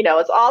 And,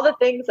 it's all the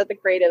things that the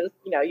creatives,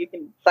 you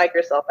can psych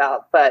yourself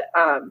out. But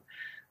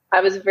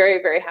I was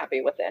very, very happy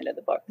with the end of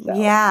the book. So.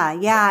 Yeah.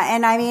 Yeah.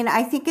 And I mean,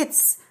 I think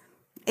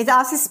it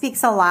also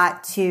speaks a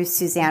lot to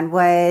Suzanne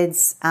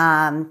Woods.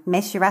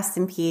 May she rest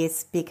in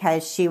peace,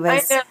 because she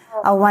was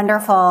a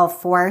wonderful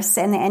force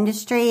in the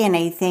industry. And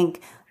I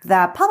think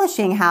the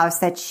publishing house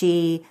that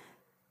she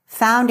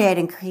founded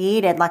and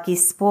created, Lucky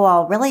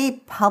Spool,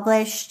 really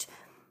published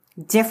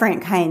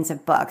different kinds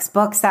of books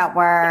that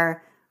were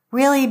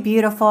really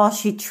beautiful.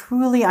 She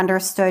truly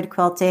understood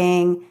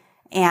quilting,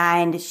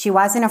 and she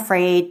wasn't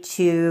afraid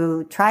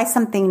to try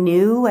something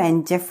new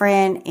and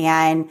different,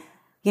 and,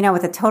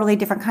 with a totally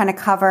different kind of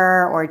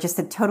cover or just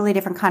a totally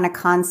different kind of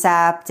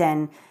concept,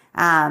 and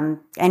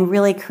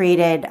really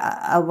created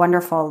a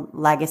wonderful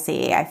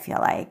legacy, I feel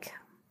like.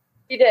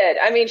 She did.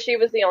 I mean, she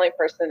was the only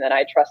person that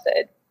I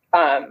trusted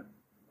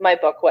my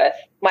book with,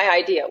 my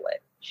idea with.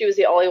 She was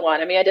the only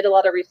one. I mean, I did a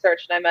lot of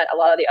research and I met a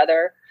lot of the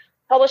other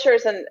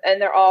publishers, and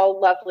they're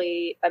all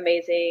lovely,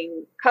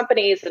 amazing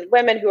companies and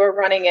women who are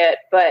running it.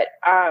 But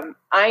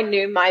I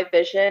knew my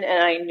vision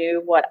and I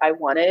knew what I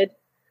wanted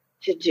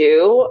to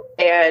do.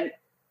 And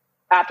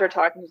after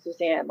talking to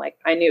Suzanne, like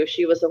I knew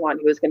she was the one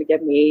who was going to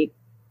give me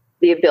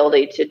the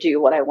ability to do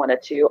what I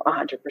wanted to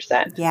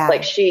 100%. Yeah.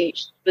 Like she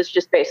was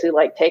just basically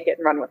like, take it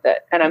and run with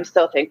it. And I'm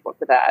so thankful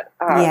for that.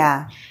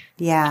 Yeah.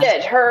 She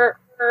did.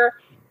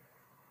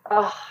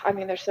 I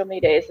mean, there's so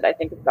many days that I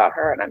think about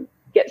her and I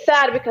get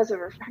sad because of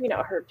her,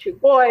 her 2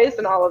 boys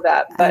and all of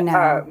that.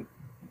 But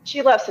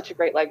she left such a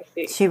great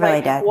legacy. She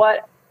really did.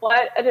 What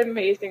an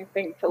amazing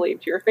thing to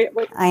leave to your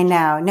family. I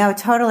know. No,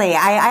 totally.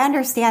 I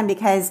understand,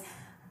 because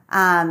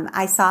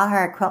I saw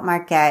her at Quilt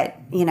Market,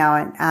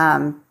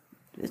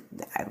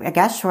 I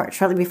guess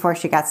shortly before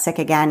she got sick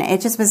again.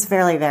 It just was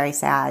very, very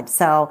sad.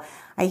 So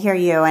I hear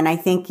you. And I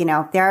think,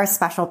 there are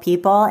special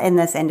people in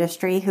this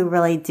industry who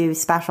really do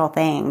special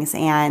things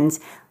and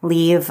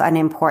leave an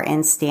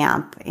important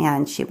stamp.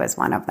 And she was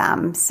one of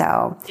them.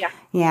 So yeah,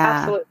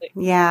 absolutely.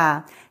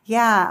 Yeah.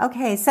 Yeah.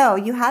 Okay. So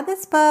you had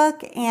this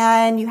book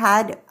and you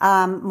had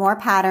more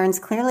patterns.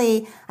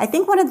 Clearly, I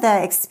think one of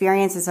the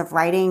experiences of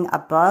writing a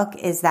book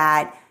is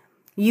that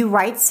you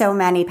write so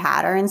many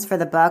patterns for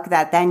the book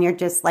that then you're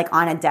just like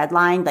on a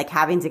deadline, like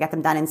having to get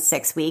them done in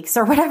 6 weeks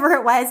or whatever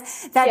it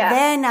was, that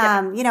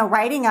then, you know,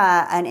 writing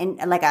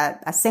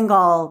a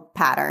single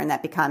pattern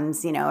that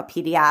becomes, you know, a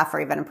PDF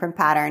or even a print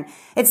pattern,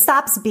 it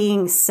stops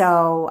being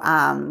so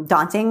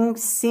daunting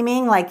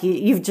seeming, like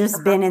you've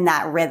just been in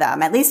that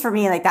rhythm. At least for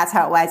me, like that's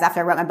how it was. After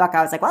I wrote my book,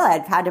 I was like, well,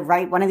 I've had to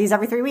write one of these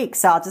every 3 weeks,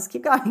 so I'll just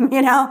keep going,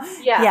 you know?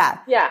 Yeah.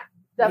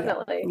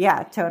 Definitely.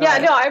 Yeah, totally. Yeah,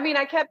 no, I mean,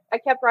 I kept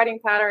writing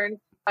patterns.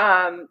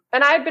 And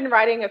I'd been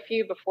writing a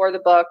few before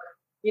the book.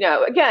 You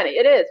know, again,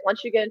 it is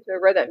once you get into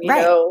a rhythm, you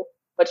know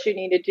what you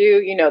need to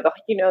do. You know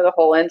the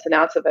whole ins and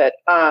outs of it.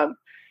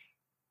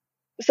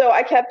 So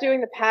I kept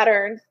doing the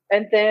patterns,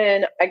 and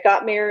then I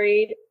got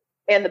married,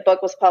 and the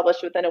book was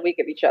published within a week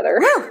of each other.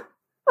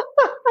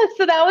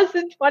 So that was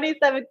in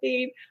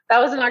 2017. That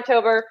was in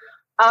October.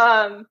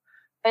 And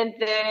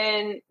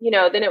then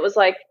then it was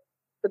like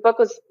the book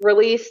was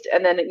released,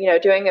 and then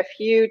doing a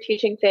few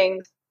teaching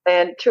things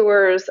and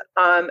tours,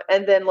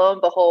 and then lo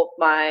and behold,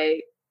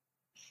 my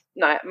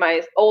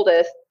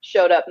oldest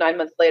showed up 9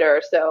 months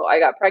later. So I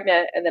got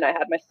pregnant, and then I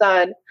had my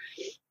son.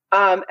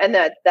 And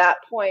at that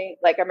point,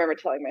 like I remember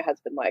telling my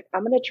husband, like,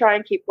 I'm going to try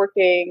and keep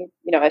working.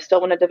 I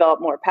still want to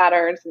develop more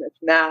patterns and this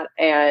and that.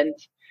 And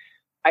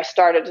I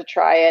started to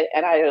try it,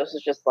 and I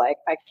was just like,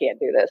 I can't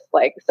do this.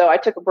 Like, so I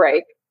took a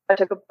break. I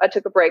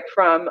took a break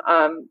from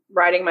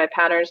writing my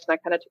patterns, and I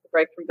kind of took a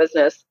break from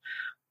business.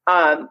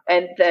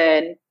 And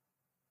then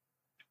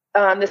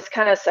this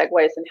kind of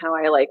segues in how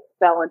I like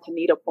fell into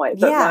needlepoint.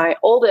 But my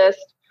oldest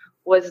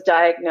was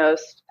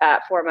diagnosed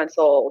at 4 months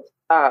old.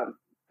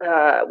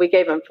 We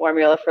gave him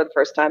formula for the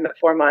first time at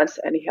 4 months,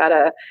 and he had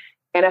a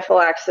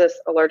anaphylaxis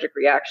allergic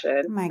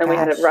reaction. And we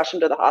had to rush him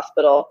to the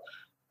hospital.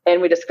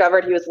 And we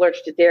discovered he was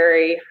allergic to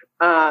dairy.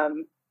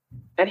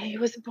 And he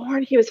was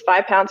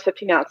 5 pounds,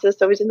 15 ounces.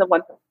 So he was in the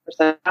 1%.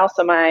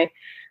 So my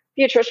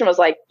pediatrician was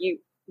like, you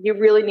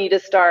really need to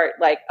start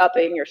like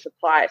upping your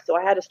supply. So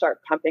I had to start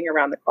pumping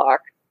around the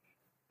clock.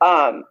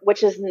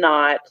 Which is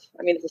not,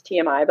 I mean, this is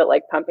TMI, but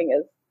like pumping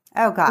is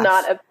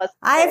not a pleasant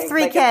I have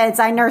 3 kids.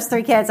 I nurse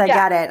 3 kids. I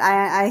get it.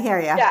 I hear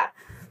you. Yeah.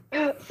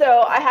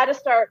 So I had to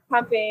start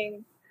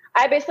pumping.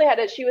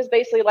 She was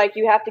basically like,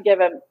 you have to give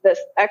him this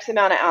X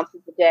amount of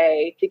ounces a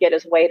day to get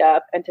his weight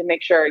up and to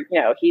make sure,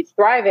 he's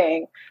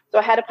thriving. So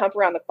I had to pump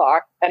around the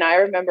clock. And I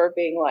remember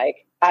being like,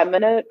 I'm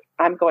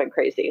going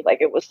crazy. Like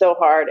it was so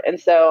hard. And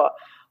so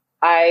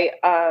I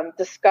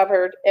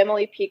discovered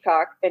Emily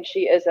Peacock, and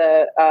she is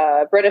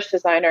a British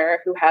designer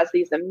who has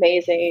these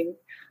amazing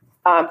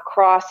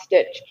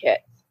cross-stitch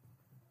kits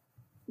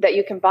that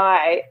you can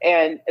buy.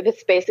 And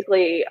it's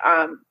basically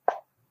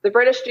the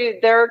British do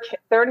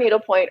their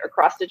needlepoint or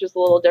cross stitch is a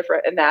little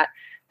different in that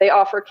they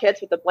offer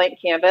kits with a blank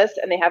canvas,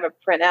 and they have a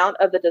printout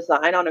of the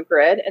design on a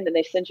grid, and then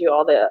they send you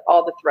all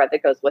the thread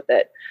that goes with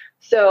it.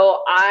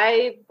 So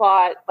I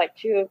bought like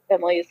 2 of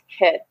Emily's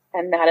kits,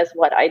 and that is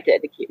what I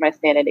did to keep my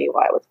sanity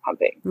while I was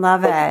pumping.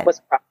 Love it.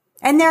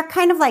 And they're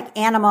kind of like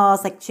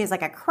animals, like she's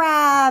like a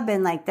crab,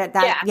 and like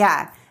that.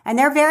 Yeah. And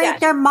they're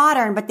they're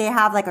modern, but they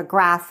have like a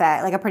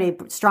graphic, like a pretty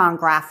strong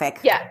graphic.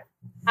 Yeah.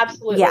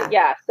 Absolutely.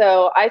 Yeah.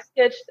 So I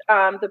stitched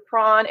the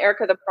prawn,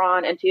 Erica the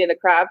prawn, and Tia the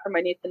crab for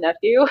my niece and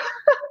nephew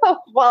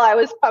while I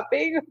was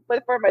pumping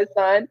for my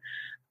son.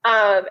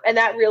 And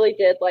that really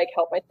did like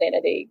help my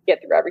sanity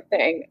get through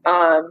everything.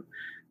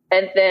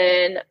 And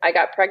then I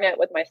got pregnant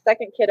with my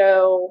second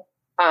kiddo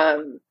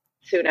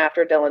soon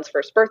after Dylan's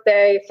first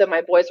birthday. So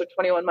my boys were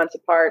 21 months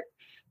apart.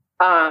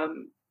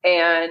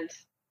 And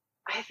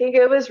I think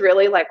it was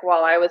really like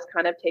while I was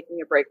kind of taking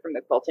a break from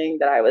the quilting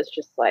that I was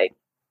just like,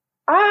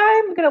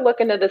 I'm going to look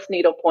into this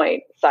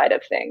needlepoint side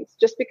of things,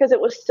 just because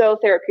it was so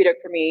therapeutic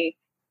for me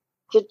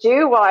to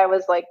do while I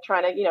was like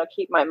trying to,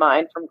 keep my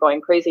mind from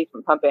going crazy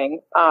from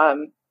pumping.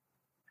 And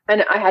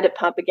I had to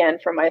pump again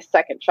for my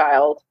second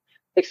child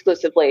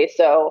exclusively.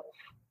 So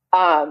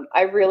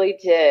I really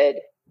did.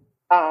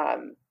 I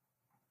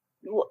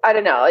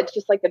don't know. It's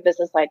just like the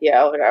business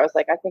idea where I was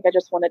like, I think I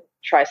just want to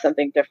try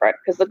something different,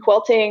 because the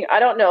quilting, I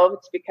don't know if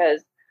it's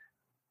because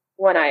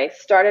when I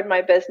started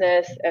my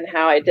business and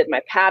how I did my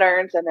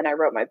patterns and then I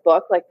wrote my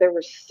book, like there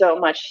was so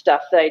much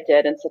stuff that I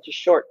did in such a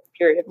short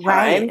period of time.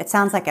 Right. It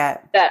sounds like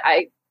that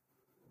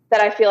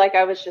I feel like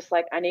I was just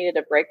like, I needed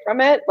a break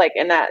from it. Like,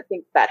 and that I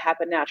think that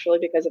happened naturally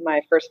because of my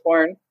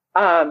firstborn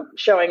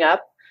showing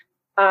up.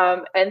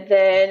 And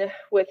then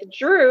with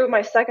Drew,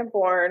 my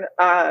secondborn,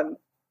 I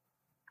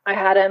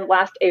had him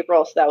last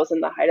April. So that was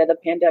in the height of the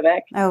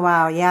pandemic. Oh,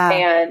 wow. Yeah.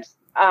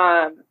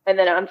 And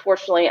then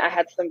unfortunately I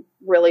had some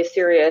really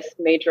serious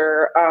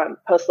major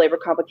post-labor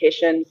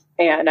complications,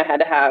 and I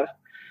had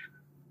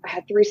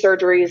 3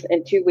 surgeries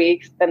in 2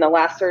 weeks, and the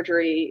last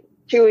surgery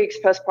 2 weeks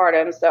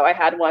postpartum. So I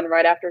had one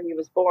right after he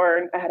was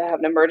born. I had to have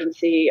an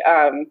emergency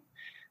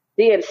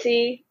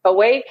DNC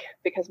awake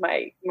because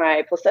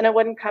my placenta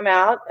wouldn't come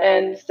out.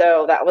 And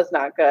so that was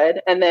not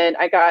good. And then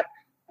I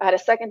had a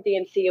second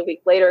DNC a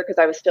week later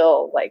because I was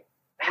still like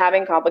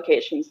having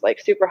complications, like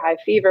super high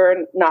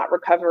fever, not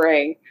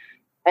recovering.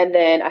 And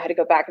then I had to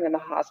go back into the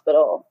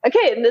hospital.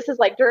 Okay. And this is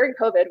like during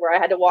COVID where I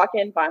had to walk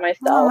in by Oh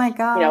myself, my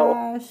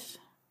gosh.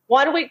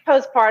 1 week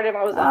postpartum.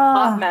 I was a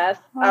hot mess,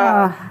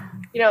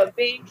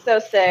 being so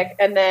sick.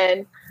 And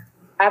then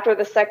after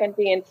the second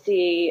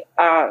D&C,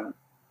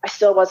 I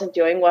still wasn't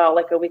doing well.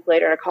 Like a week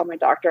later, I called my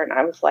doctor and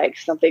I was like,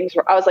 something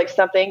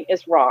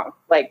is wrong.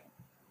 Like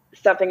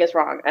something is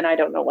wrong and I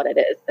don't know what it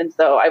is. And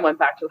so I went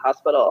back to the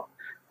hospital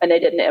and they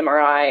did an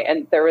MRI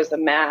and there was a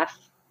mass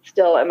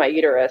still in my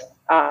uterus.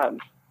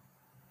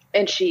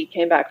 And she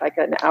came back like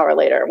an hour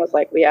later and was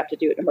like, we have to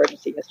do an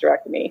emergency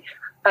hysterectomy.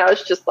 And I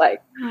was just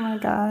like, oh my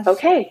gosh.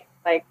 Okay.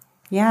 Like,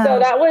 yeah. So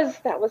that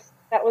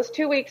was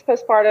 2 weeks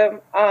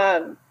postpartum.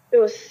 It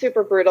was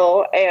super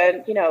brutal.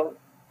 And,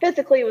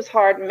 physically it was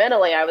hard.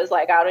 Mentally, I was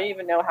like, I don't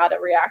even know how to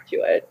react to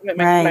it.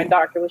 My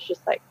doctor was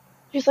just like,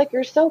 she's like,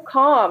 you're so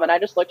calm. And I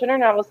just looked at her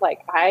and I was like,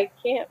 I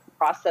can't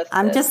process this.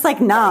 I'm just like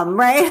numb,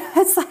 right?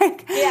 It's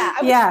like, I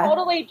was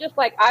totally just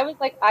like, I was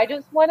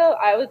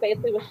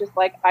basically just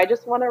like, I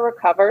just want to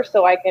recover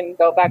so I can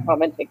go back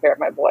home and take care of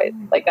my boys.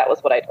 Like, that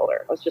was what I told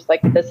her. I was just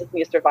like, this is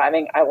me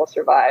surviving. I will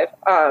survive.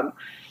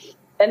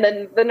 And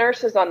then the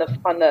nurses on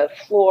the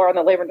floor, on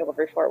the labor and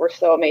delivery floor were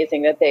so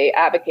amazing that they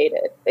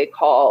advocated. They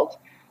called,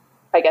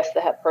 I guess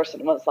the head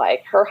person was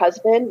like, her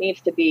husband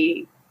needs to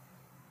be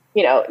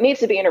in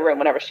a room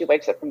whenever she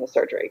wakes up from the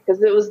surgery.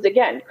 Because it was,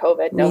 again,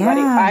 COVID.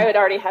 I had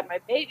already had my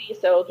baby,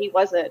 so he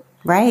wasn't,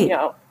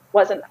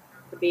 wasn't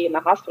to be in the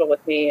hospital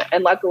with me.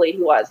 And luckily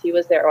he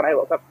was there when I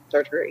woke up from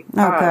surgery.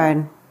 Oh,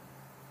 good.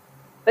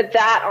 But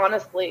that,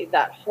 honestly,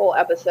 that whole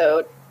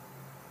episode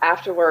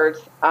afterwards,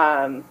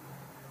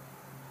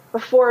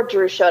 before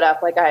Drew showed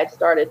up, like I had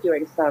started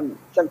doing some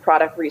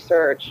product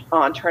research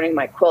on turning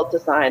my quilt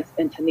designs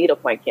into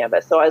needlepoint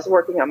canvas. So I was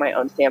working on my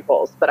own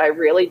samples, but I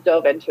really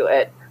dove into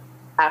it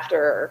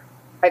after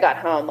I got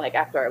home, like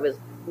after I was,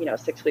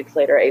 6 weeks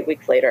later, 8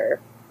 weeks later,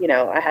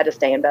 I had to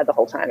stay in bed the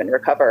whole time and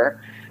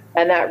recover.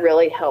 And that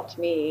really helped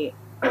me.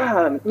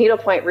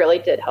 Needlepoint really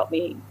did help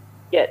me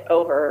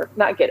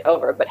not get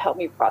over, but help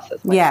me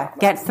process my trauma.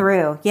 Get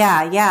through.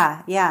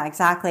 Yeah,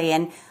 exactly.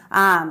 And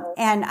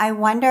I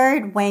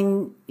wondered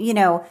when,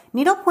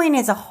 needlepoint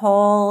is a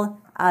whole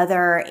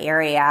other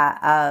area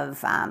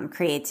of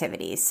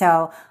creativity.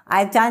 So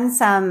I've done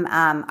some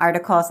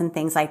articles and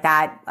things like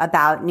that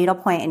about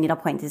needlepoint and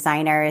needlepoint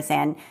designers.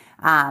 And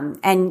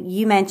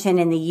you mentioned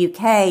in the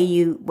UK,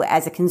 you,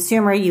 as a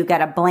consumer, you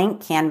get a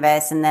blank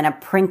canvas and then a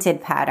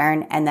printed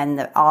pattern and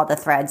then all the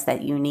threads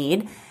that you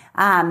need.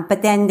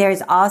 But then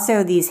there's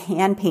also these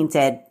hand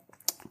painted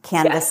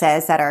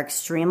canvases that are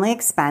extremely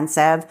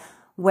expensive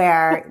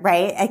where,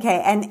 right?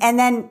 Okay. And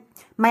then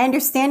my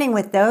understanding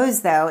with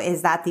those though,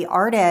 is that the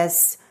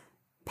artist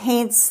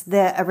paints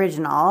the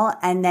original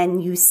and then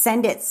you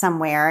send it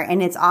somewhere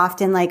and it's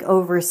often like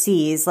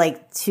overseas,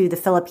 like to the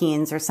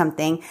Philippines or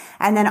something.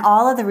 And then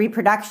all of the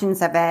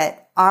reproductions of it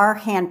are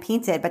hand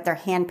painted, but they're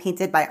hand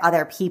painted by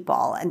other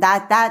people. And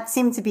that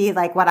seemed to be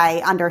like what I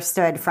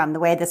understood from the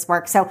way this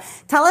works. So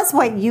tell us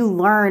what you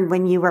learned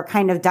when you were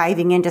kind of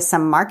diving into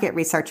some market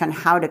research on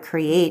how to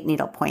create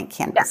needlepoint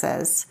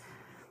canvases.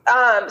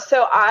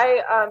 So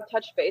I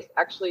touched base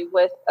actually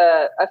with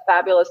a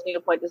fabulous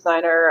needlepoint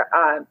designer,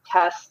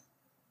 Tess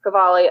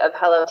Cavalli of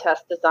Hello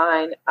Tess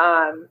Design.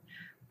 And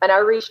I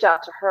reached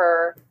out to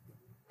her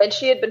and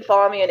she had been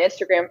following me on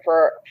Instagram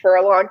for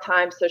a long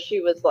time. So she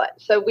was like,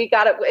 so we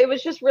got it. It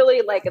was just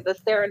really like the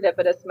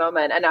serendipitous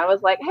moment. And I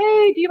was like,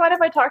 hey, do you mind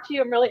if I talk to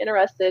you? I'm really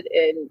interested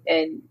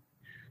in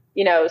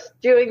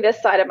doing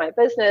this side of my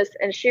business.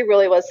 And she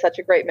really was such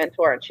a great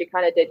mentor. And she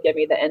kind of did give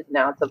me the ins and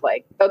outs of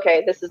like,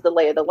 okay, this is the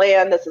lay of the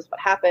land. This is what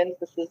happens.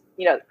 This is,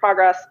 the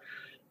progress.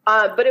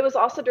 But it was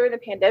also during the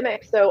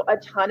pandemic. So a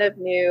ton of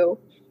new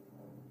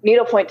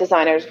needlepoint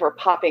designers were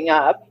popping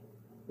up,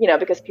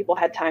 because people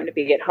had time to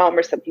be at home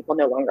or some people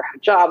no longer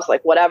had jobs,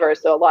 like whatever.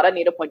 So a lot of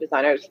needlepoint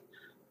designers,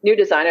 new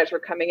designers were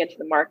coming into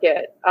the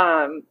market.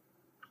 And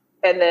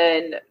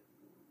then,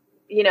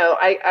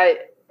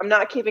 I'm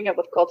not keeping up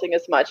with quilting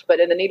as much, but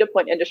in the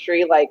needlepoint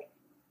industry, like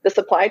the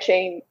supply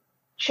chain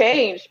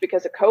changed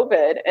because of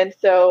COVID. And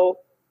so,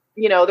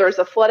 there was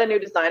a flood of new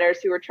designers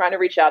who were trying to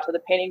reach out to the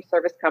painting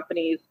service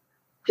companies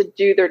to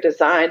do their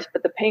designs,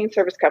 but the painting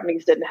service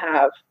companies didn't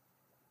have,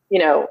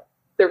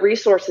 the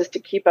resources to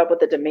keep up with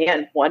the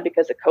demand, one,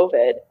 because of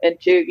COVID, and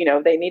two,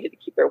 they needed to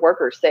keep their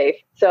workers safe.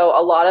 So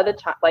a lot of the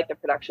time, like the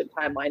production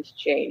timelines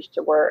changed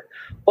to where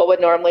what would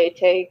normally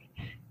take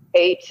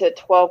 8 to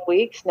 12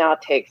 weeks now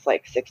takes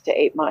like 6 to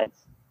 8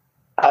 months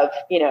of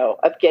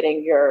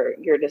getting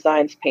your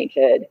designs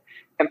painted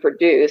and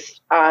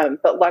produced.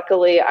 But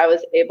luckily I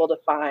was able to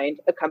find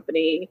a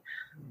company,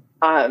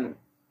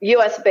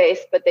 US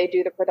based, but they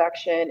do the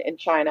production in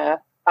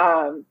China.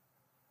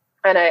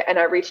 And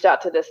I reached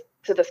out to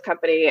this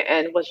company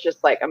and was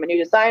just like, I'm a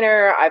new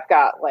designer. I've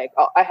got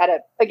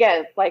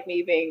again, like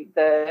me being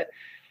the,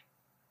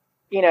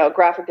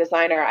 graphic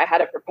designer, I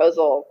had a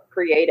proposal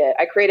created.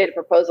 I created a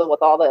proposal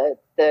with all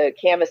the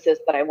canvases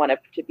that I wanted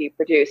to be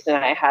produced. And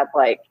I had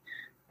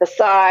the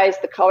size,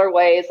 the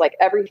colorways, like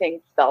everything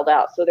spelled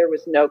out. So there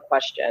was no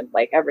question,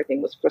 like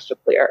everything was crystal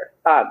clear.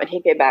 And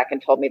he came back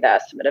and told me the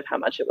estimate of how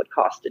much it would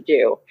cost to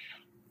do.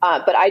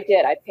 But I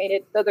did. I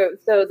painted.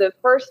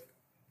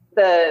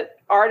 The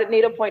art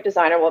needlepoint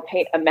designer will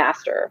paint a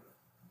master,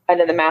 and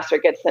then the master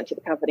gets sent to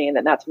the company, and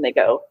then that's when they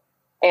go.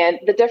 And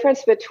the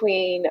difference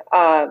between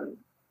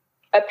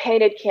a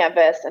painted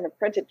canvas and a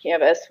printed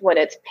canvas, when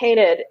it's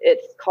painted,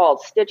 it's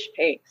called stitch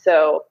paint.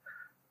 So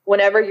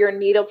whenever you're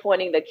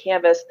needlepointing the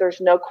canvas,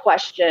 there's no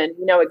question.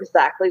 You know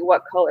exactly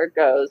what color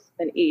goes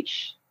in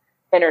each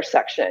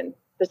intersection.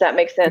 Does that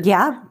make sense?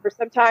 Yeah. For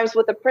sometimes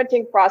with the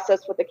printing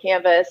process with the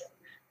canvas,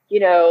 you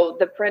know,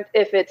 the print,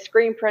 if it's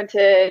screen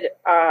printed, which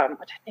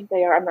I think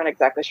they are, I'm not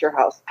exactly sure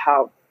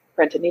how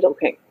printed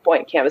needlepoint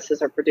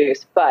canvases are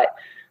produced, but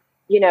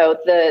you know,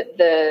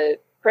 the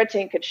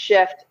printing could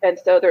shift. And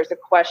so there's a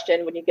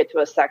question when you get to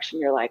a section,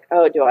 you're like,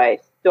 oh, do I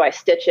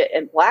stitch it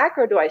in black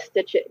or do I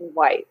stitch it in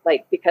white?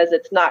 Like, because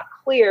it's not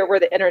clear where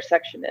the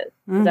intersection is.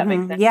 Does that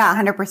make sense? Yeah,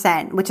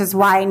 100%, which is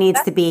why it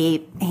needs to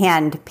be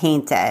hand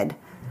painted.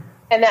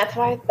 And that's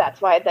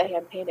why the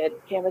hand painted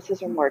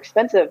canvases are more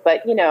expensive.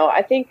 But, you know,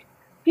 I think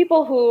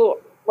people who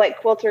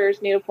like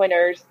quilters,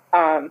 needlepointers,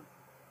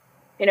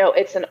 you know,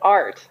 it's an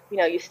art. You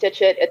know, you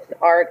stitch it. It's an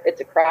art.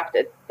 It's a craft.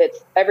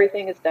 It's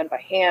everything is done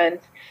by hand.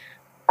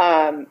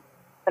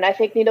 And I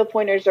think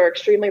needlepointers are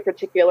extremely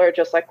particular,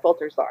 just like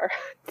quilters are.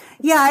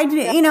 Yeah,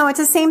 you know, it's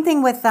the same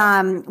thing with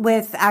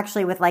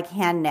like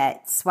hand knit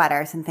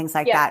sweaters and things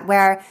like that,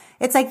 where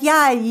it's like,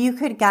 yeah, you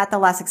could get the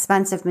less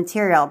expensive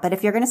material, but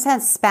if you're going to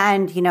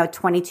spend, you know,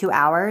 22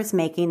 hours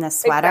making the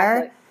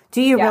sweater,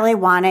 do you really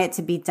want it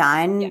to be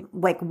done? Yeah.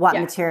 Like, what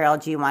material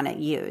do you want to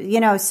use? You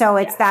know, so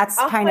that's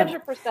 100%. Kind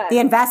of the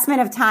investment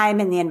of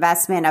time and the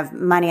investment of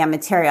money on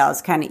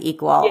materials kind of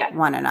equal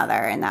one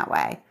another in that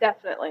way.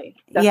 Definitely.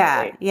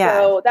 Yeah.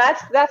 So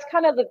that's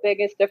kind of the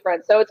biggest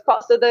difference. So it's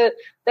called, the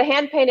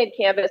hand painted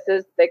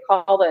canvases,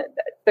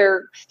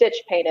 they're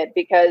stitch painted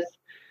because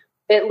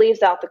it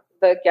leaves out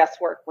the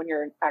guesswork when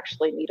you're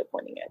actually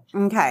needlepointing it.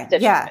 Okay.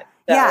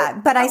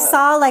 But I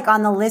saw like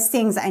on the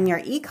listings in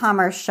your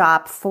e-commerce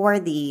shop for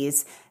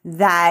these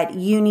that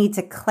you need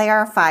to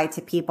clarify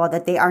to people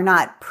that they are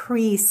not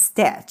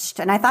pre-stitched.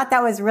 And I thought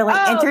that was really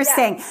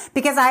interesting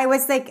because I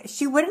was like,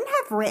 she wouldn't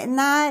have written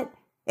that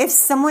if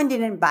someone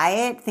didn't buy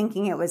it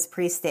thinking it was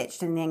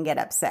pre-stitched and then get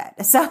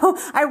upset. So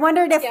I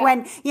wondered if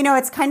when, you know,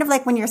 it's kind of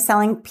like when you're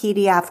selling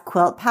PDF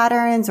quilt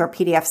patterns or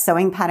PDF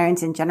sewing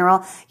patterns in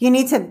general, you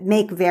need to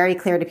make very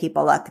clear to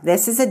people, look,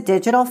 this is a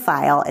digital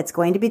file. It's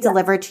going to be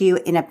delivered to you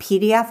in a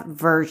PDF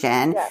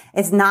version. Yeah.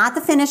 It's not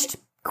the finished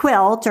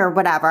quilt or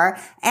whatever.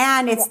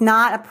 And it's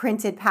not a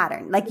printed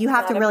pattern. Like you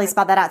have to really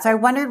spell that out. So I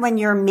wondered when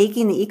you're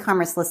making the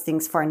e-commerce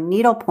listings for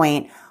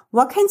needlepoint,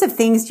 what kinds of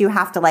things do you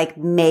have to like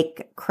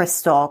make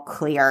crystal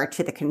clear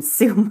to the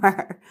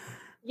consumer?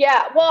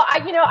 Yeah, well, I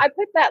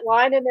put that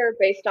line in there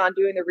based on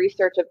doing the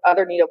research of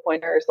other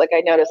needlepointers. Like I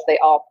noticed they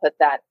all put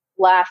that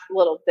last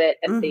little bit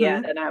at the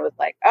end, and I was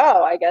like,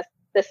 oh, I guess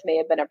this may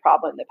have been a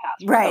problem in the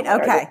past. Right.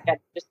 Okay. I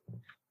just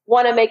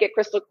want to make it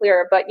crystal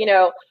clear, but you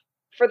know,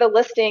 for the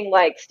listing,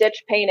 like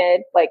stitch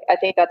painted, like I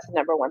think that's the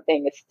number one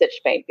thing is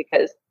stitch paint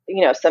because,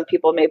 you know, some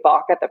people may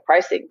balk at the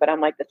pricing, but I'm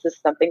like, this is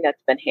something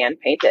that's been hand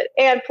painted.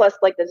 And plus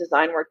like the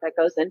design work that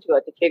goes into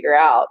it to figure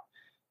out,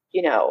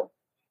 you know,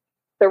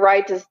 the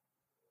right is,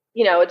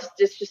 you know, it's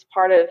just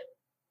part of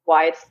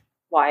why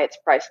it's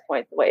price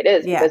point the way it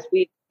is because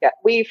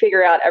we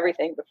figure out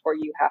everything before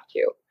you have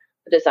to,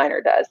 the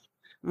designer does.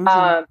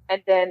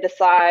 And then the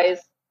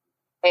size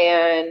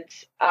and,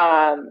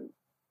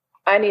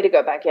 I need to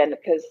go back in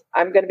because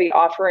I'm going to be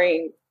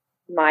offering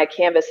my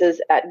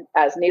canvases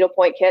as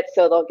needlepoint kits.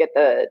 So they'll get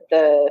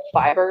the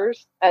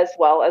fibers as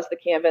well as the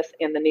canvas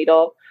and the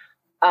needle.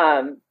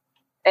 And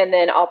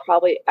then I'll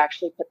probably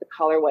actually put the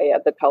colorway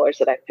of the colors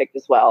that I picked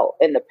as well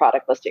in the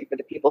product listing for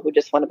the people who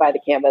just want to buy the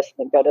canvas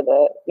and go to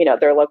the, you know,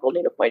 their local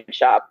needlepoint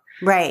shop.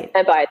 Right.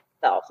 And buy it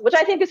themselves, which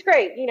I think is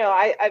great. You know,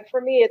 I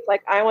for me, it's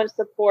like, I want to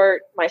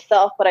support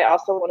myself, but I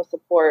also want to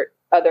support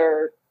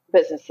other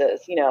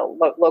businesses, you know,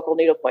 local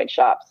needlepoint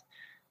shops.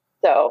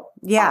 So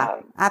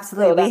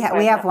absolutely. So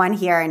we have one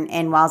here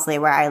in Wellesley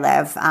where I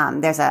live.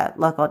 There's a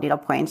local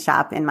needlepoint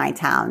shop in my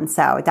town.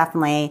 So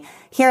definitely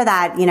hear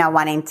that, you know,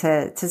 wanting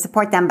to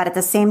support them. But at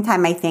the same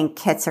time, I think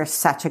kits are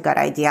such a good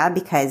idea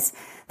because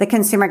the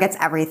consumer gets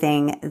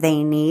everything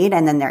they need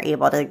and then they're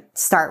able to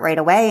start right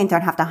away and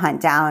don't have to hunt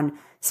down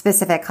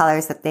specific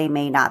colors that they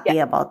may not be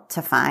able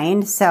to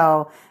find.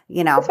 So,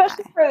 you know,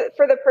 especially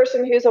for the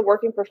person who's a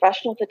working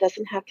professional that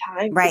doesn't have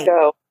time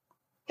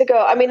to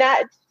go. I mean,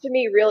 that to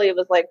me really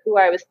was like who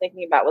I was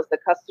thinking about was the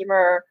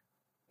customer,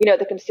 you know,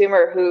 the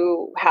consumer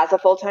who has a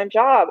full-time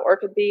job or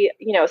could be,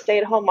 you know,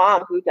 stay-at-home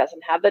mom who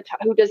doesn't have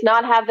who does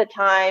not have the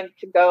time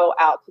to go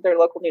out to their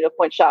local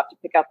needlepoint shop to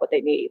pick up what they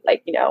need.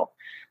 Like, you know,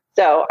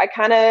 so I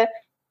kind of,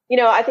 you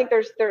know, I think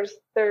there's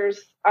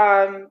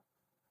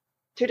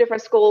two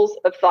different schools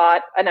of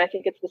thought. And I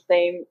think it's the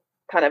same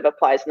kind of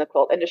applies in the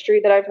quilt industry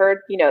that I've heard,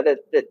 you know,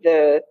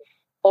 the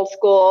old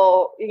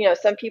school.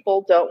 Some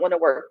people don't want to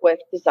work with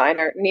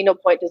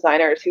needlepoint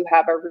designers who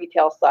have a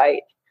retail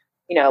site.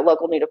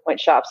 Local needlepoint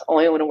shops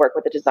only want to work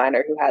with a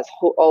designer who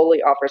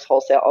only offers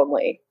wholesale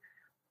only.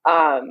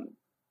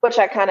 Which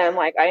I kind of am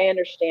like, I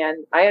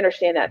understand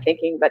that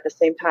thinking, but at the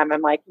same time,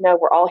 I'm like,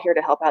 we're all here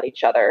to help out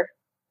each other.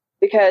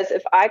 Because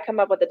if I come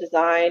up with a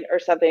design or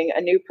something, a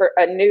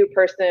new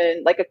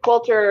person, like a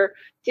quilter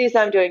sees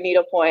I'm doing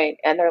needlepoint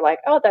and they're like,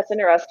 oh, that's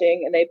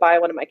interesting, and they buy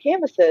one of my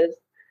canvases,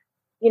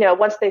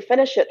 once they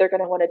finish it, they're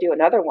going to want to do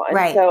another one.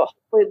 Right. So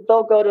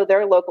they'll go to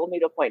their local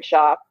needlepoint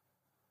shop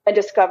and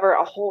discover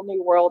a whole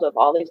new world of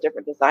all these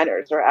different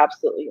designers who are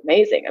absolutely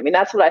amazing. I mean,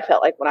 that's what I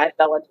felt like when I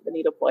fell into the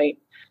needlepoint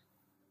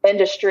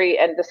industry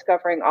and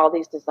discovering all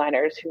these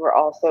designers who are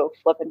also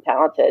flippin'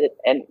 talented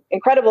and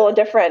incredible and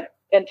different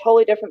and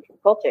totally different from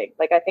quilting.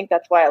 Like, I think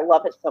that's why I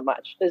love it so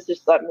much. It's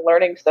just I'm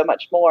learning so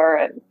much more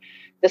and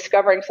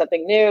discovering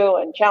something new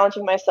and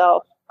challenging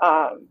myself.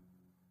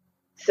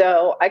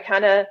 So I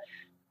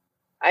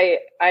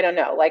don't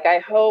know. Like, I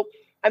hope.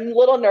 I'm a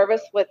little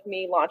nervous with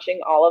me launching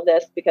all of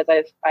this because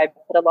I've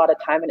put a lot of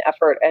time and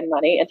effort and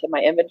money into my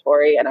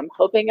inventory, and I'm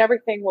hoping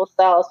everything will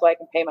sell so I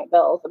can pay my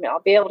bills. I mean,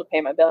 I'll be able to pay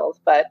my bills,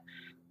 but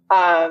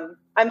I'm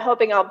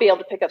hoping I'll be able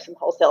to pick up some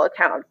wholesale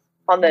accounts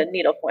on the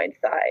needlepoint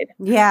side.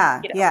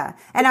 Yeah. Yeah.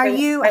 And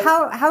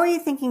how are you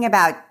thinking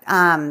about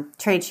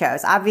trade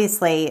shows?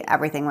 Obviously,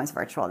 everything was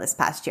virtual this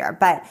past year,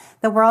 but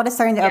the world is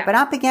starting to open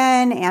up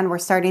again, and we're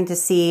starting to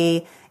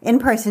see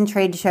in-person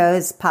trade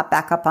shows pop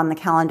back up on the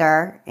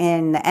calendar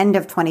in the end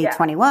of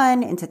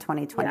 2021 into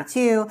 2022.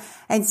 Yeah.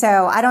 And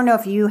so I don't know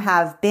if you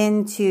have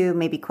been to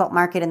maybe Quilt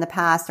Market in the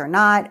past or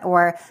not,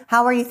 or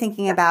how are you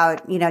thinking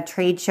about,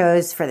 trade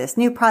shows for this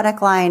new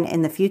product line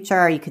in the future?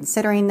 Are you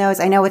considering those?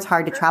 I know it's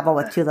hard to travel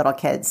with two little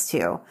kids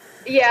too.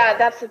 Yeah,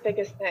 that's the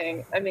biggest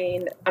thing. I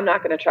mean, I'm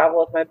not going to travel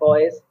with my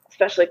boys,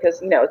 especially because,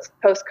 it's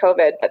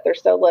post-COVID, but they're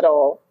so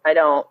little. I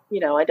don't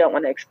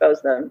want to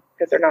expose them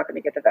because they're not going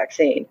to get the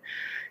vaccine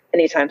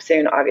anytime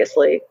soon,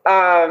 obviously.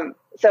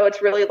 So it's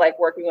really like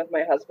working with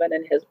my husband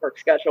and his work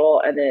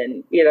schedule, and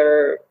then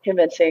either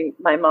convincing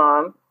my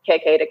mom,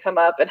 KK, to come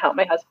up and help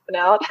my husband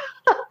out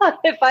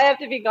if I have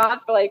to be gone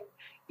for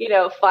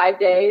 5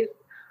 days.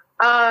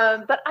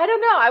 But I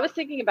don't know. I was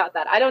thinking about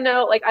that. I don't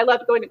know. Like, I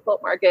love going to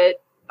Quilt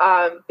Market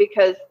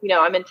because,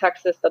 I'm in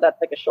Texas, so that's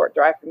like a short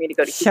drive for me to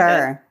go to Houston.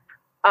 Sure.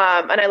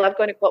 And I love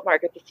going to Quilt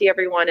Market to see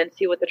everyone and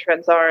see what the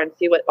trends are and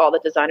see what all the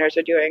designers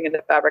are doing and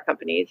the fabric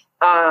companies.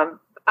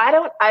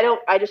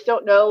 I just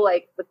don't know,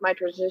 like, with my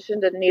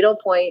transition to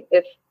needlepoint,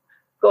 if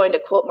going to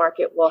Quilt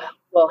Market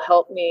will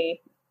help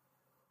me.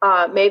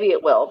 Maybe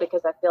it will,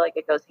 because I feel like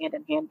it goes hand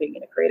in hand being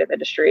in a creative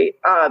industry.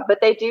 But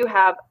they do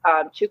have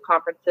 2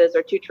 conferences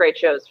or 2 trade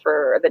shows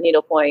for the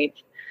needlepoint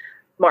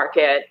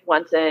market.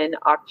 One's in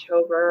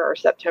October or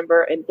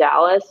September in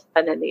Dallas,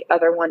 and then the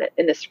other one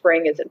in the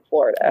spring is in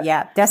Florida.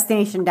 Yeah,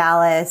 Destination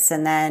Dallas,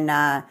 and then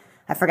I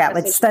forgot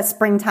what's the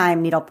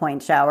springtime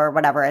needlepoint show or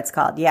whatever it's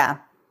called. Yeah.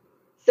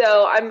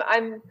 So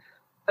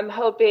I'm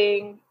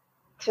hoping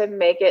to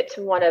make it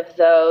to one of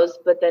those,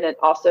 but then it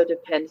also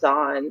depends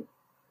on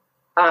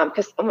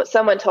because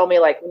someone told me,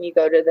 like, when you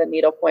go to the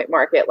needlepoint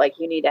market, like,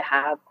 you need to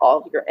have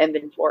all of your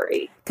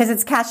inventory because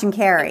it's cash and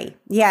carry.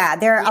 Yeah,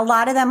 a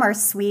lot of them are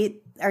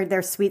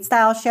they're suite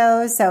style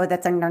shows, so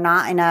that they're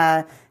not in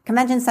a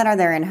convention center;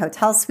 they're in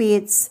hotel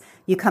suites.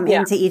 You come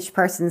into each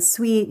person's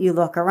suite, you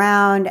look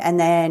around, and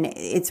then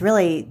it's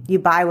really, you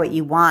buy what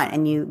you want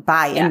and you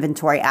buy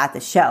inventory at the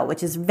show,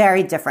 which is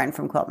very different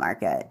from Quilt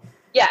Market.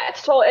 Yeah,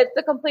 it's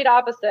the complete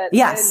opposite.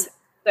 Yes.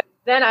 And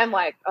then I'm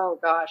like, oh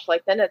gosh,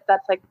 like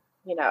that's like,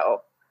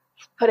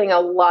 putting a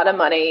lot of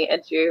money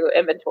into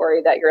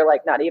inventory that you're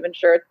like not even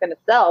sure it's going to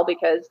sell,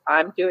 because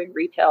I'm doing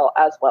retail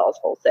as well as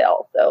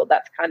wholesale. So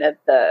that's kind of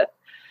the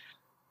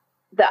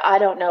I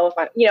don't know if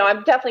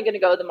I'm definitely going to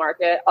go to the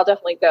market. I'll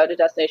definitely go to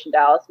Destination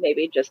Dallas,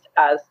 maybe just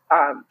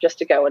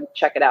to go and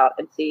check it out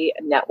and see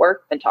and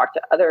network and talk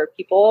to other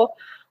people.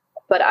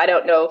 But I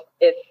don't know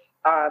if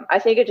I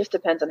think it just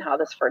depends on how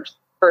this first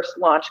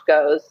launch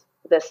goes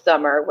this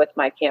summer with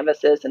my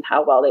canvases and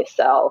how well they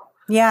sell.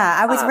 Yeah,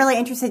 I was really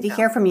interested to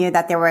hear from you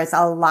that there was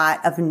a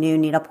lot of new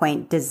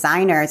needlepoint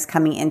designers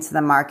coming into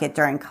the market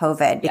during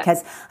COVID,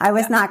 because I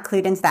was not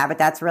clued into that, but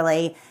that's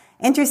really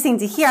interesting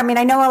to hear. I mean,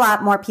 I know a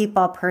lot more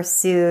people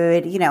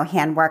pursued,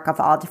 handwork of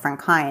all different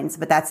kinds,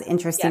 but that's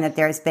interesting that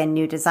there's been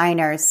new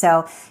designers.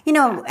 So,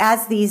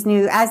 as these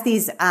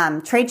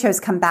trade shows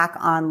come back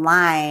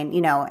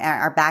online,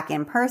 are back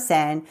in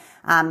person,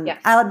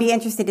 I'll be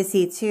interested to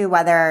see too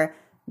whether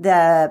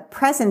the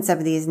presence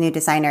of these new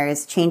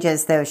designers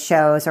changes those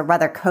shows, or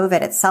whether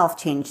COVID itself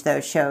changed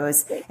those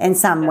shows in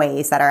some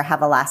ways that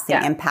have a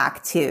lasting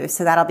impact too.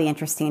 So that'll be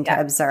interesting to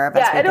observe.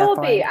 Yeah, it will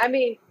be. I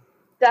mean,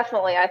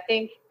 definitely. I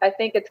think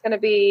it's going to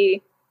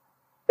be.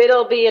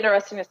 It'll be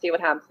interesting to see what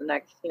happens in the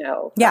next,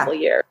 couple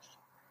years.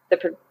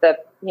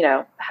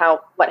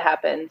 What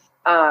happens.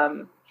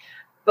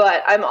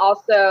 But I'm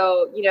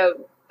also,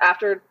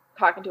 after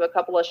talking to a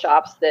couple of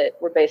shops that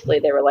were basically,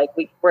 they were like,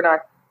 we're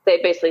not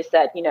they basically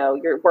said,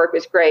 your work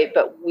is great,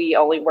 but we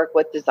only work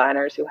with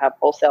designers who have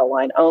wholesale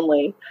line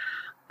only.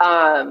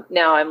 Now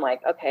I'm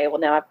like, okay, well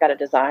now I've got to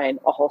design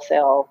a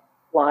wholesale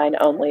line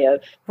only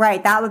of.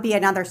 Right. That would be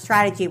another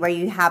strategy where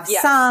you have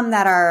some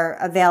that are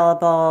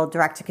available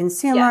direct to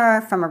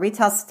consumer from a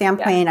retail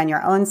standpoint on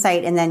your own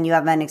site. And then you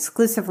have an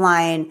exclusive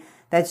line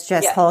that's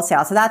just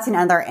wholesale. So that's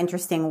another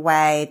interesting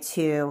way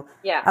to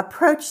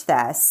approach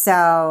this.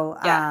 So,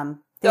 I'm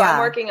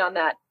working on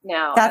that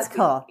now. That's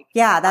cool.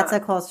 Yeah. That's a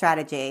cool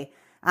strategy.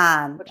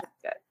 Which is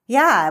good.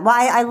 Yeah. Well,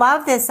 I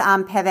love this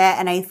pivot,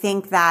 and I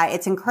think that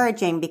it's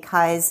encouraging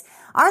because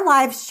our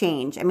lives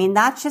change. I mean,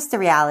 that's just the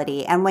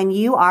reality. And when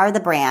you are the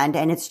brand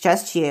and it's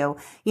just you,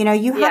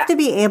 you have to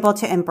be able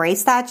to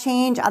embrace that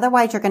change.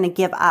 Otherwise, you're going to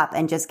give up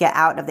and just get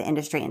out of the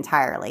industry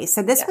entirely.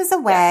 So this was a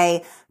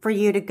way for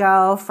you to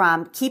go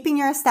from keeping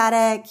your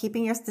aesthetic,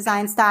 keeping your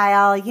design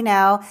style,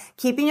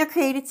 keeping your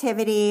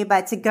creativity,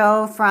 but to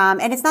go from,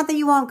 and it's not that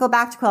you won't go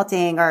back to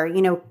quilting or,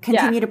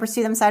 continue to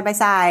pursue them side by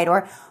side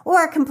or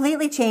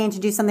completely change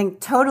and do something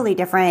totally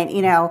different,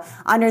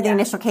 under the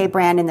Initial K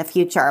brand in the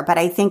future. But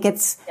I think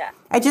it's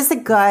just a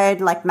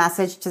good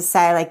message to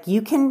say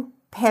you can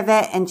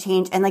pivot and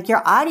change, and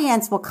your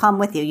audience will come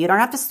with you. You don't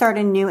have to start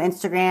a new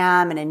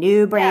Instagram and a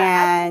new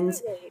brand.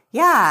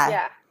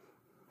 Yeah.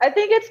 I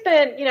think it's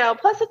been,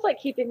 plus it's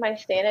keeping my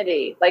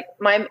sanity,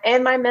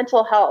 my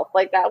mental health.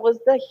 That was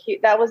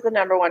the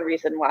number one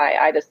reason why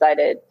I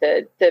decided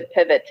to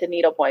pivot to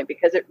needlepoint,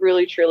 because it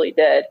really truly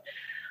did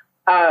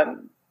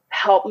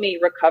help me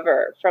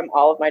recover from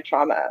all of my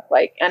trauma.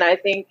 And I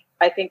think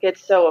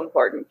it's so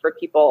important for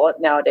people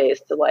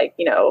nowadays to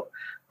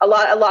a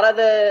lot of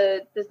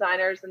the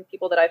designers and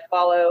people that I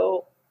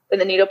follow in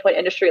the needlepoint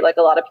industry,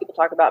 a lot of people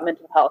talk about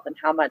mental health and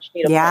how much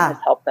needlepoint has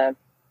helped them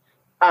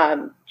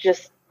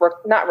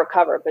not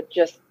recover, but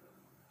just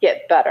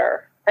get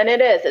better. And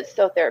it's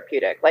so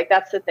therapeutic.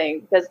 That's the thing,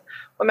 because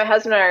when my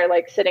husband and I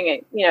are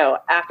sitting,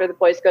 after the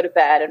boys go to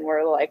bed and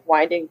we're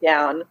winding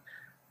down,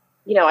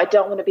 I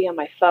don't want to be on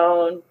my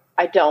phone.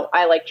 I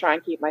try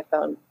and keep my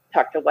phone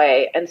tucked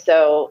away. And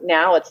so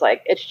now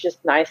it's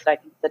just nice that I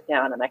can sit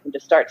down and I can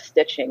just start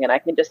stitching, and I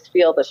can just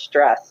feel the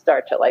stress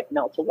start to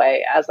melt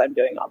away as I'm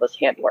doing all this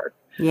handwork.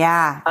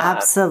 Yeah,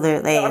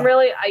 absolutely. So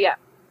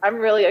I'm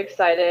really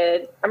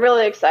excited. I'm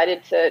really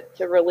excited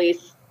to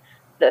release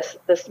this,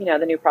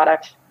 the new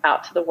product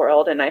out to the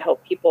world. And I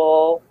hope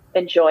people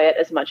enjoy it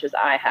as much as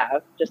I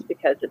have, just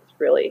because it's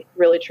really,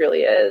 really,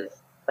 truly is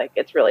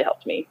it's really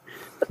helped me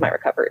with my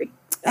recovery.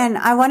 And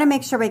I want to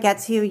make sure we get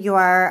to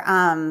your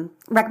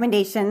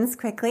recommendations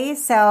quickly.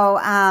 So,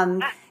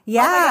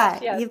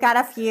 you've got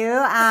a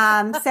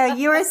few. So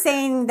you were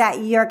saying that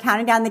you're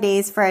counting down the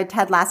days for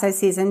Ted Lasso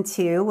season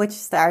 2, which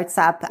starts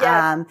up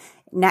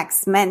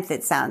next month.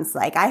 It sounds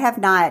like I have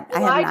not.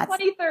 July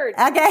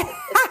 23rd. Okay.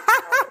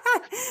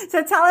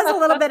 So tell us a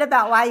little bit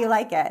about why you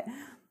like it.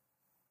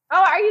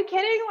 Oh, are you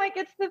kidding?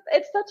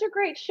 It's such a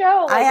great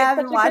show. I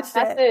haven't watched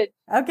it.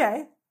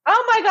 Okay.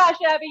 Oh my gosh,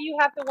 Abby, you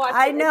have to watch it.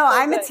 I know.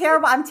 I'm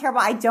terrible.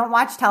 I don't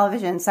watch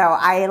television, so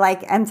I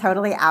am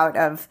totally out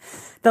of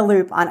the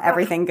loop on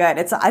everything good.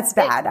 It's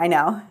bad. I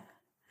know.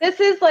 This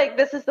is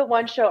the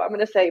one show I'm going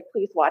to say,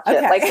 please watch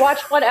it.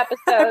 Watch one episode.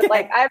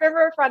 Okay. I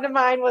remember a friend of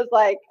mine was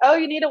like, "Oh,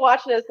 you need to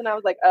watch this," and I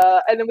was like,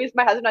 and then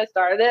my husband and I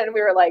started it, and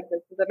we were like, "This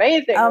is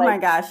amazing." Oh my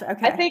gosh.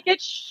 Okay. I think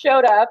it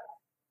showed up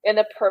in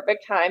the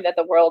perfect time that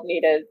the world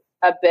needed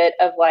a bit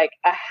of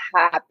a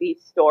happy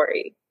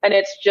story. And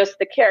it's just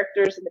the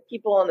characters and the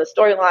people and the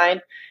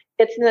storyline.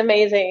 It's an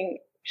amazing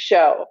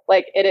show.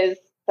 It is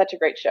such a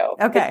great show.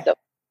 Okay. So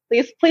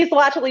please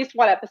watch at least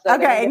one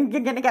episode. Okay. You're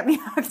going to get me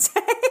hooked.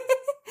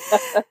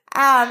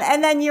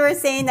 And then you were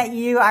saying that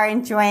you are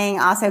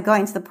enjoying also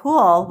going to the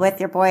pool with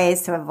your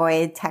boys to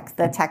avoid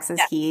the Texas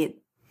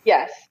heat.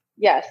 Yes.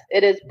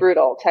 It is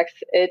brutal.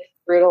 It's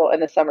brutal in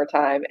the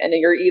summertime, and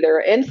you're either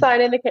inside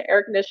in the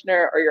air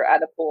conditioner, or you're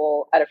at a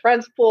pool, at a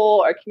friend's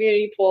pool or a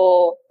community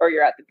pool, or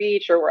you're at the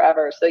beach or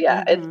wherever. So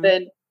it's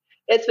been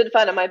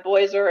fun. And my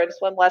boys are in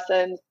swim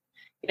lessons.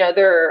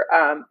 They're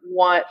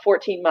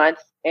 14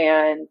 months,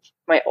 and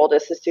my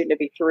oldest is soon to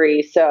be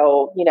 3.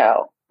 So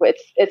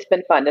it's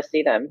been fun to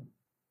see them.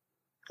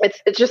 It's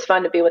just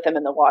fun to be with them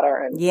in the water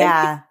and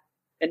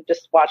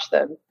just watch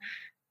them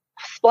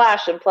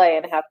splash and play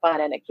and have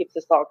fun, and it keeps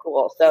us all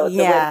cool. So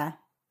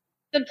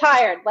I'm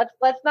tired.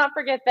 Let's not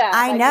forget that.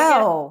 I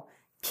know.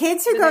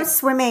 Kids who go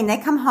swimming, they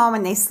come home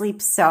and they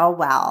sleep so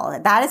well.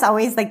 That is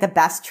always the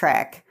best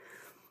trick.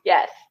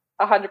 Yes,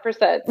 100%.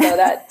 So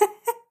that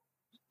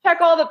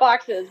check all the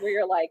boxes where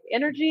you're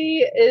energy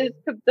is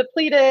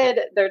depleted.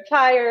 They're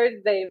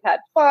tired. They've had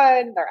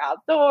fun. They're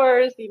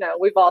outdoors.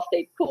 We've all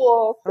stayed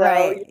cool. So.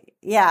 Right.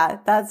 Yeah,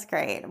 that's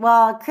great.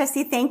 Well,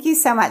 Christy, thank you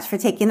so much for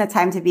taking the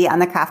time to be on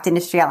the Craft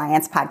Industry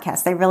Alliance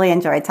podcast. I really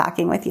enjoyed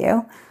talking with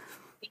you.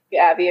 Thank you,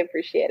 Abby.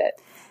 Appreciate it.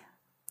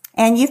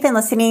 And you've been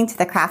listening to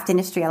the Craft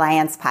Industry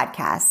Alliance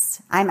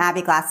podcast. I'm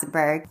Abby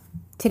Glassenberg.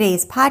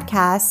 Today's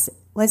podcast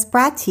was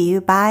brought to you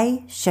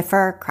by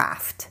Schiffer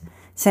Craft.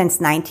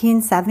 Since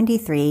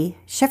 1973,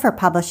 Schiffer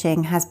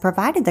Publishing has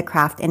provided the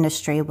craft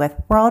industry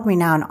with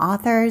world-renowned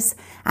authors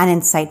and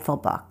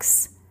insightful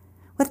books,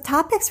 with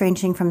topics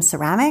ranging from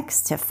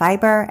ceramics to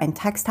fiber and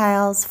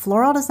textiles,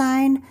 floral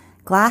design,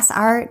 glass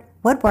art,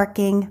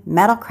 woodworking,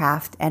 metal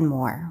craft, and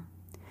more.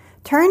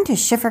 Turn to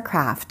Schiffer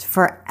Craft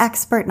for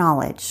expert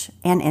knowledge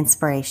and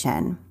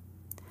inspiration.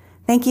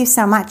 Thank you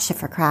so much,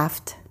 Schiffer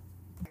Craft.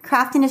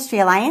 Craft Industry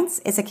Alliance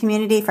is a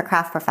community for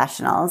craft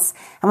professionals.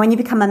 And when you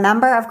become a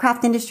member of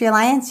Craft Industry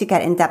Alliance, you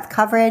get in-depth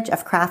coverage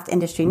of craft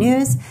industry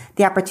news,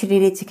 the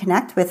opportunity to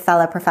connect with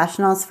fellow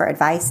professionals for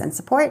advice and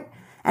support,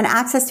 and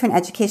access to an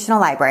educational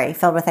library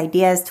filled with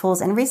ideas,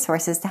 tools, and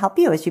resources to help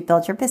you as you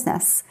build your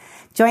business.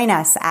 Join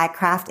us at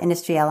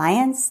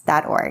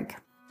craftindustrｙalliance.org.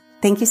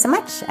 Thank you so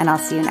much, and I'll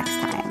see you next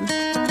time.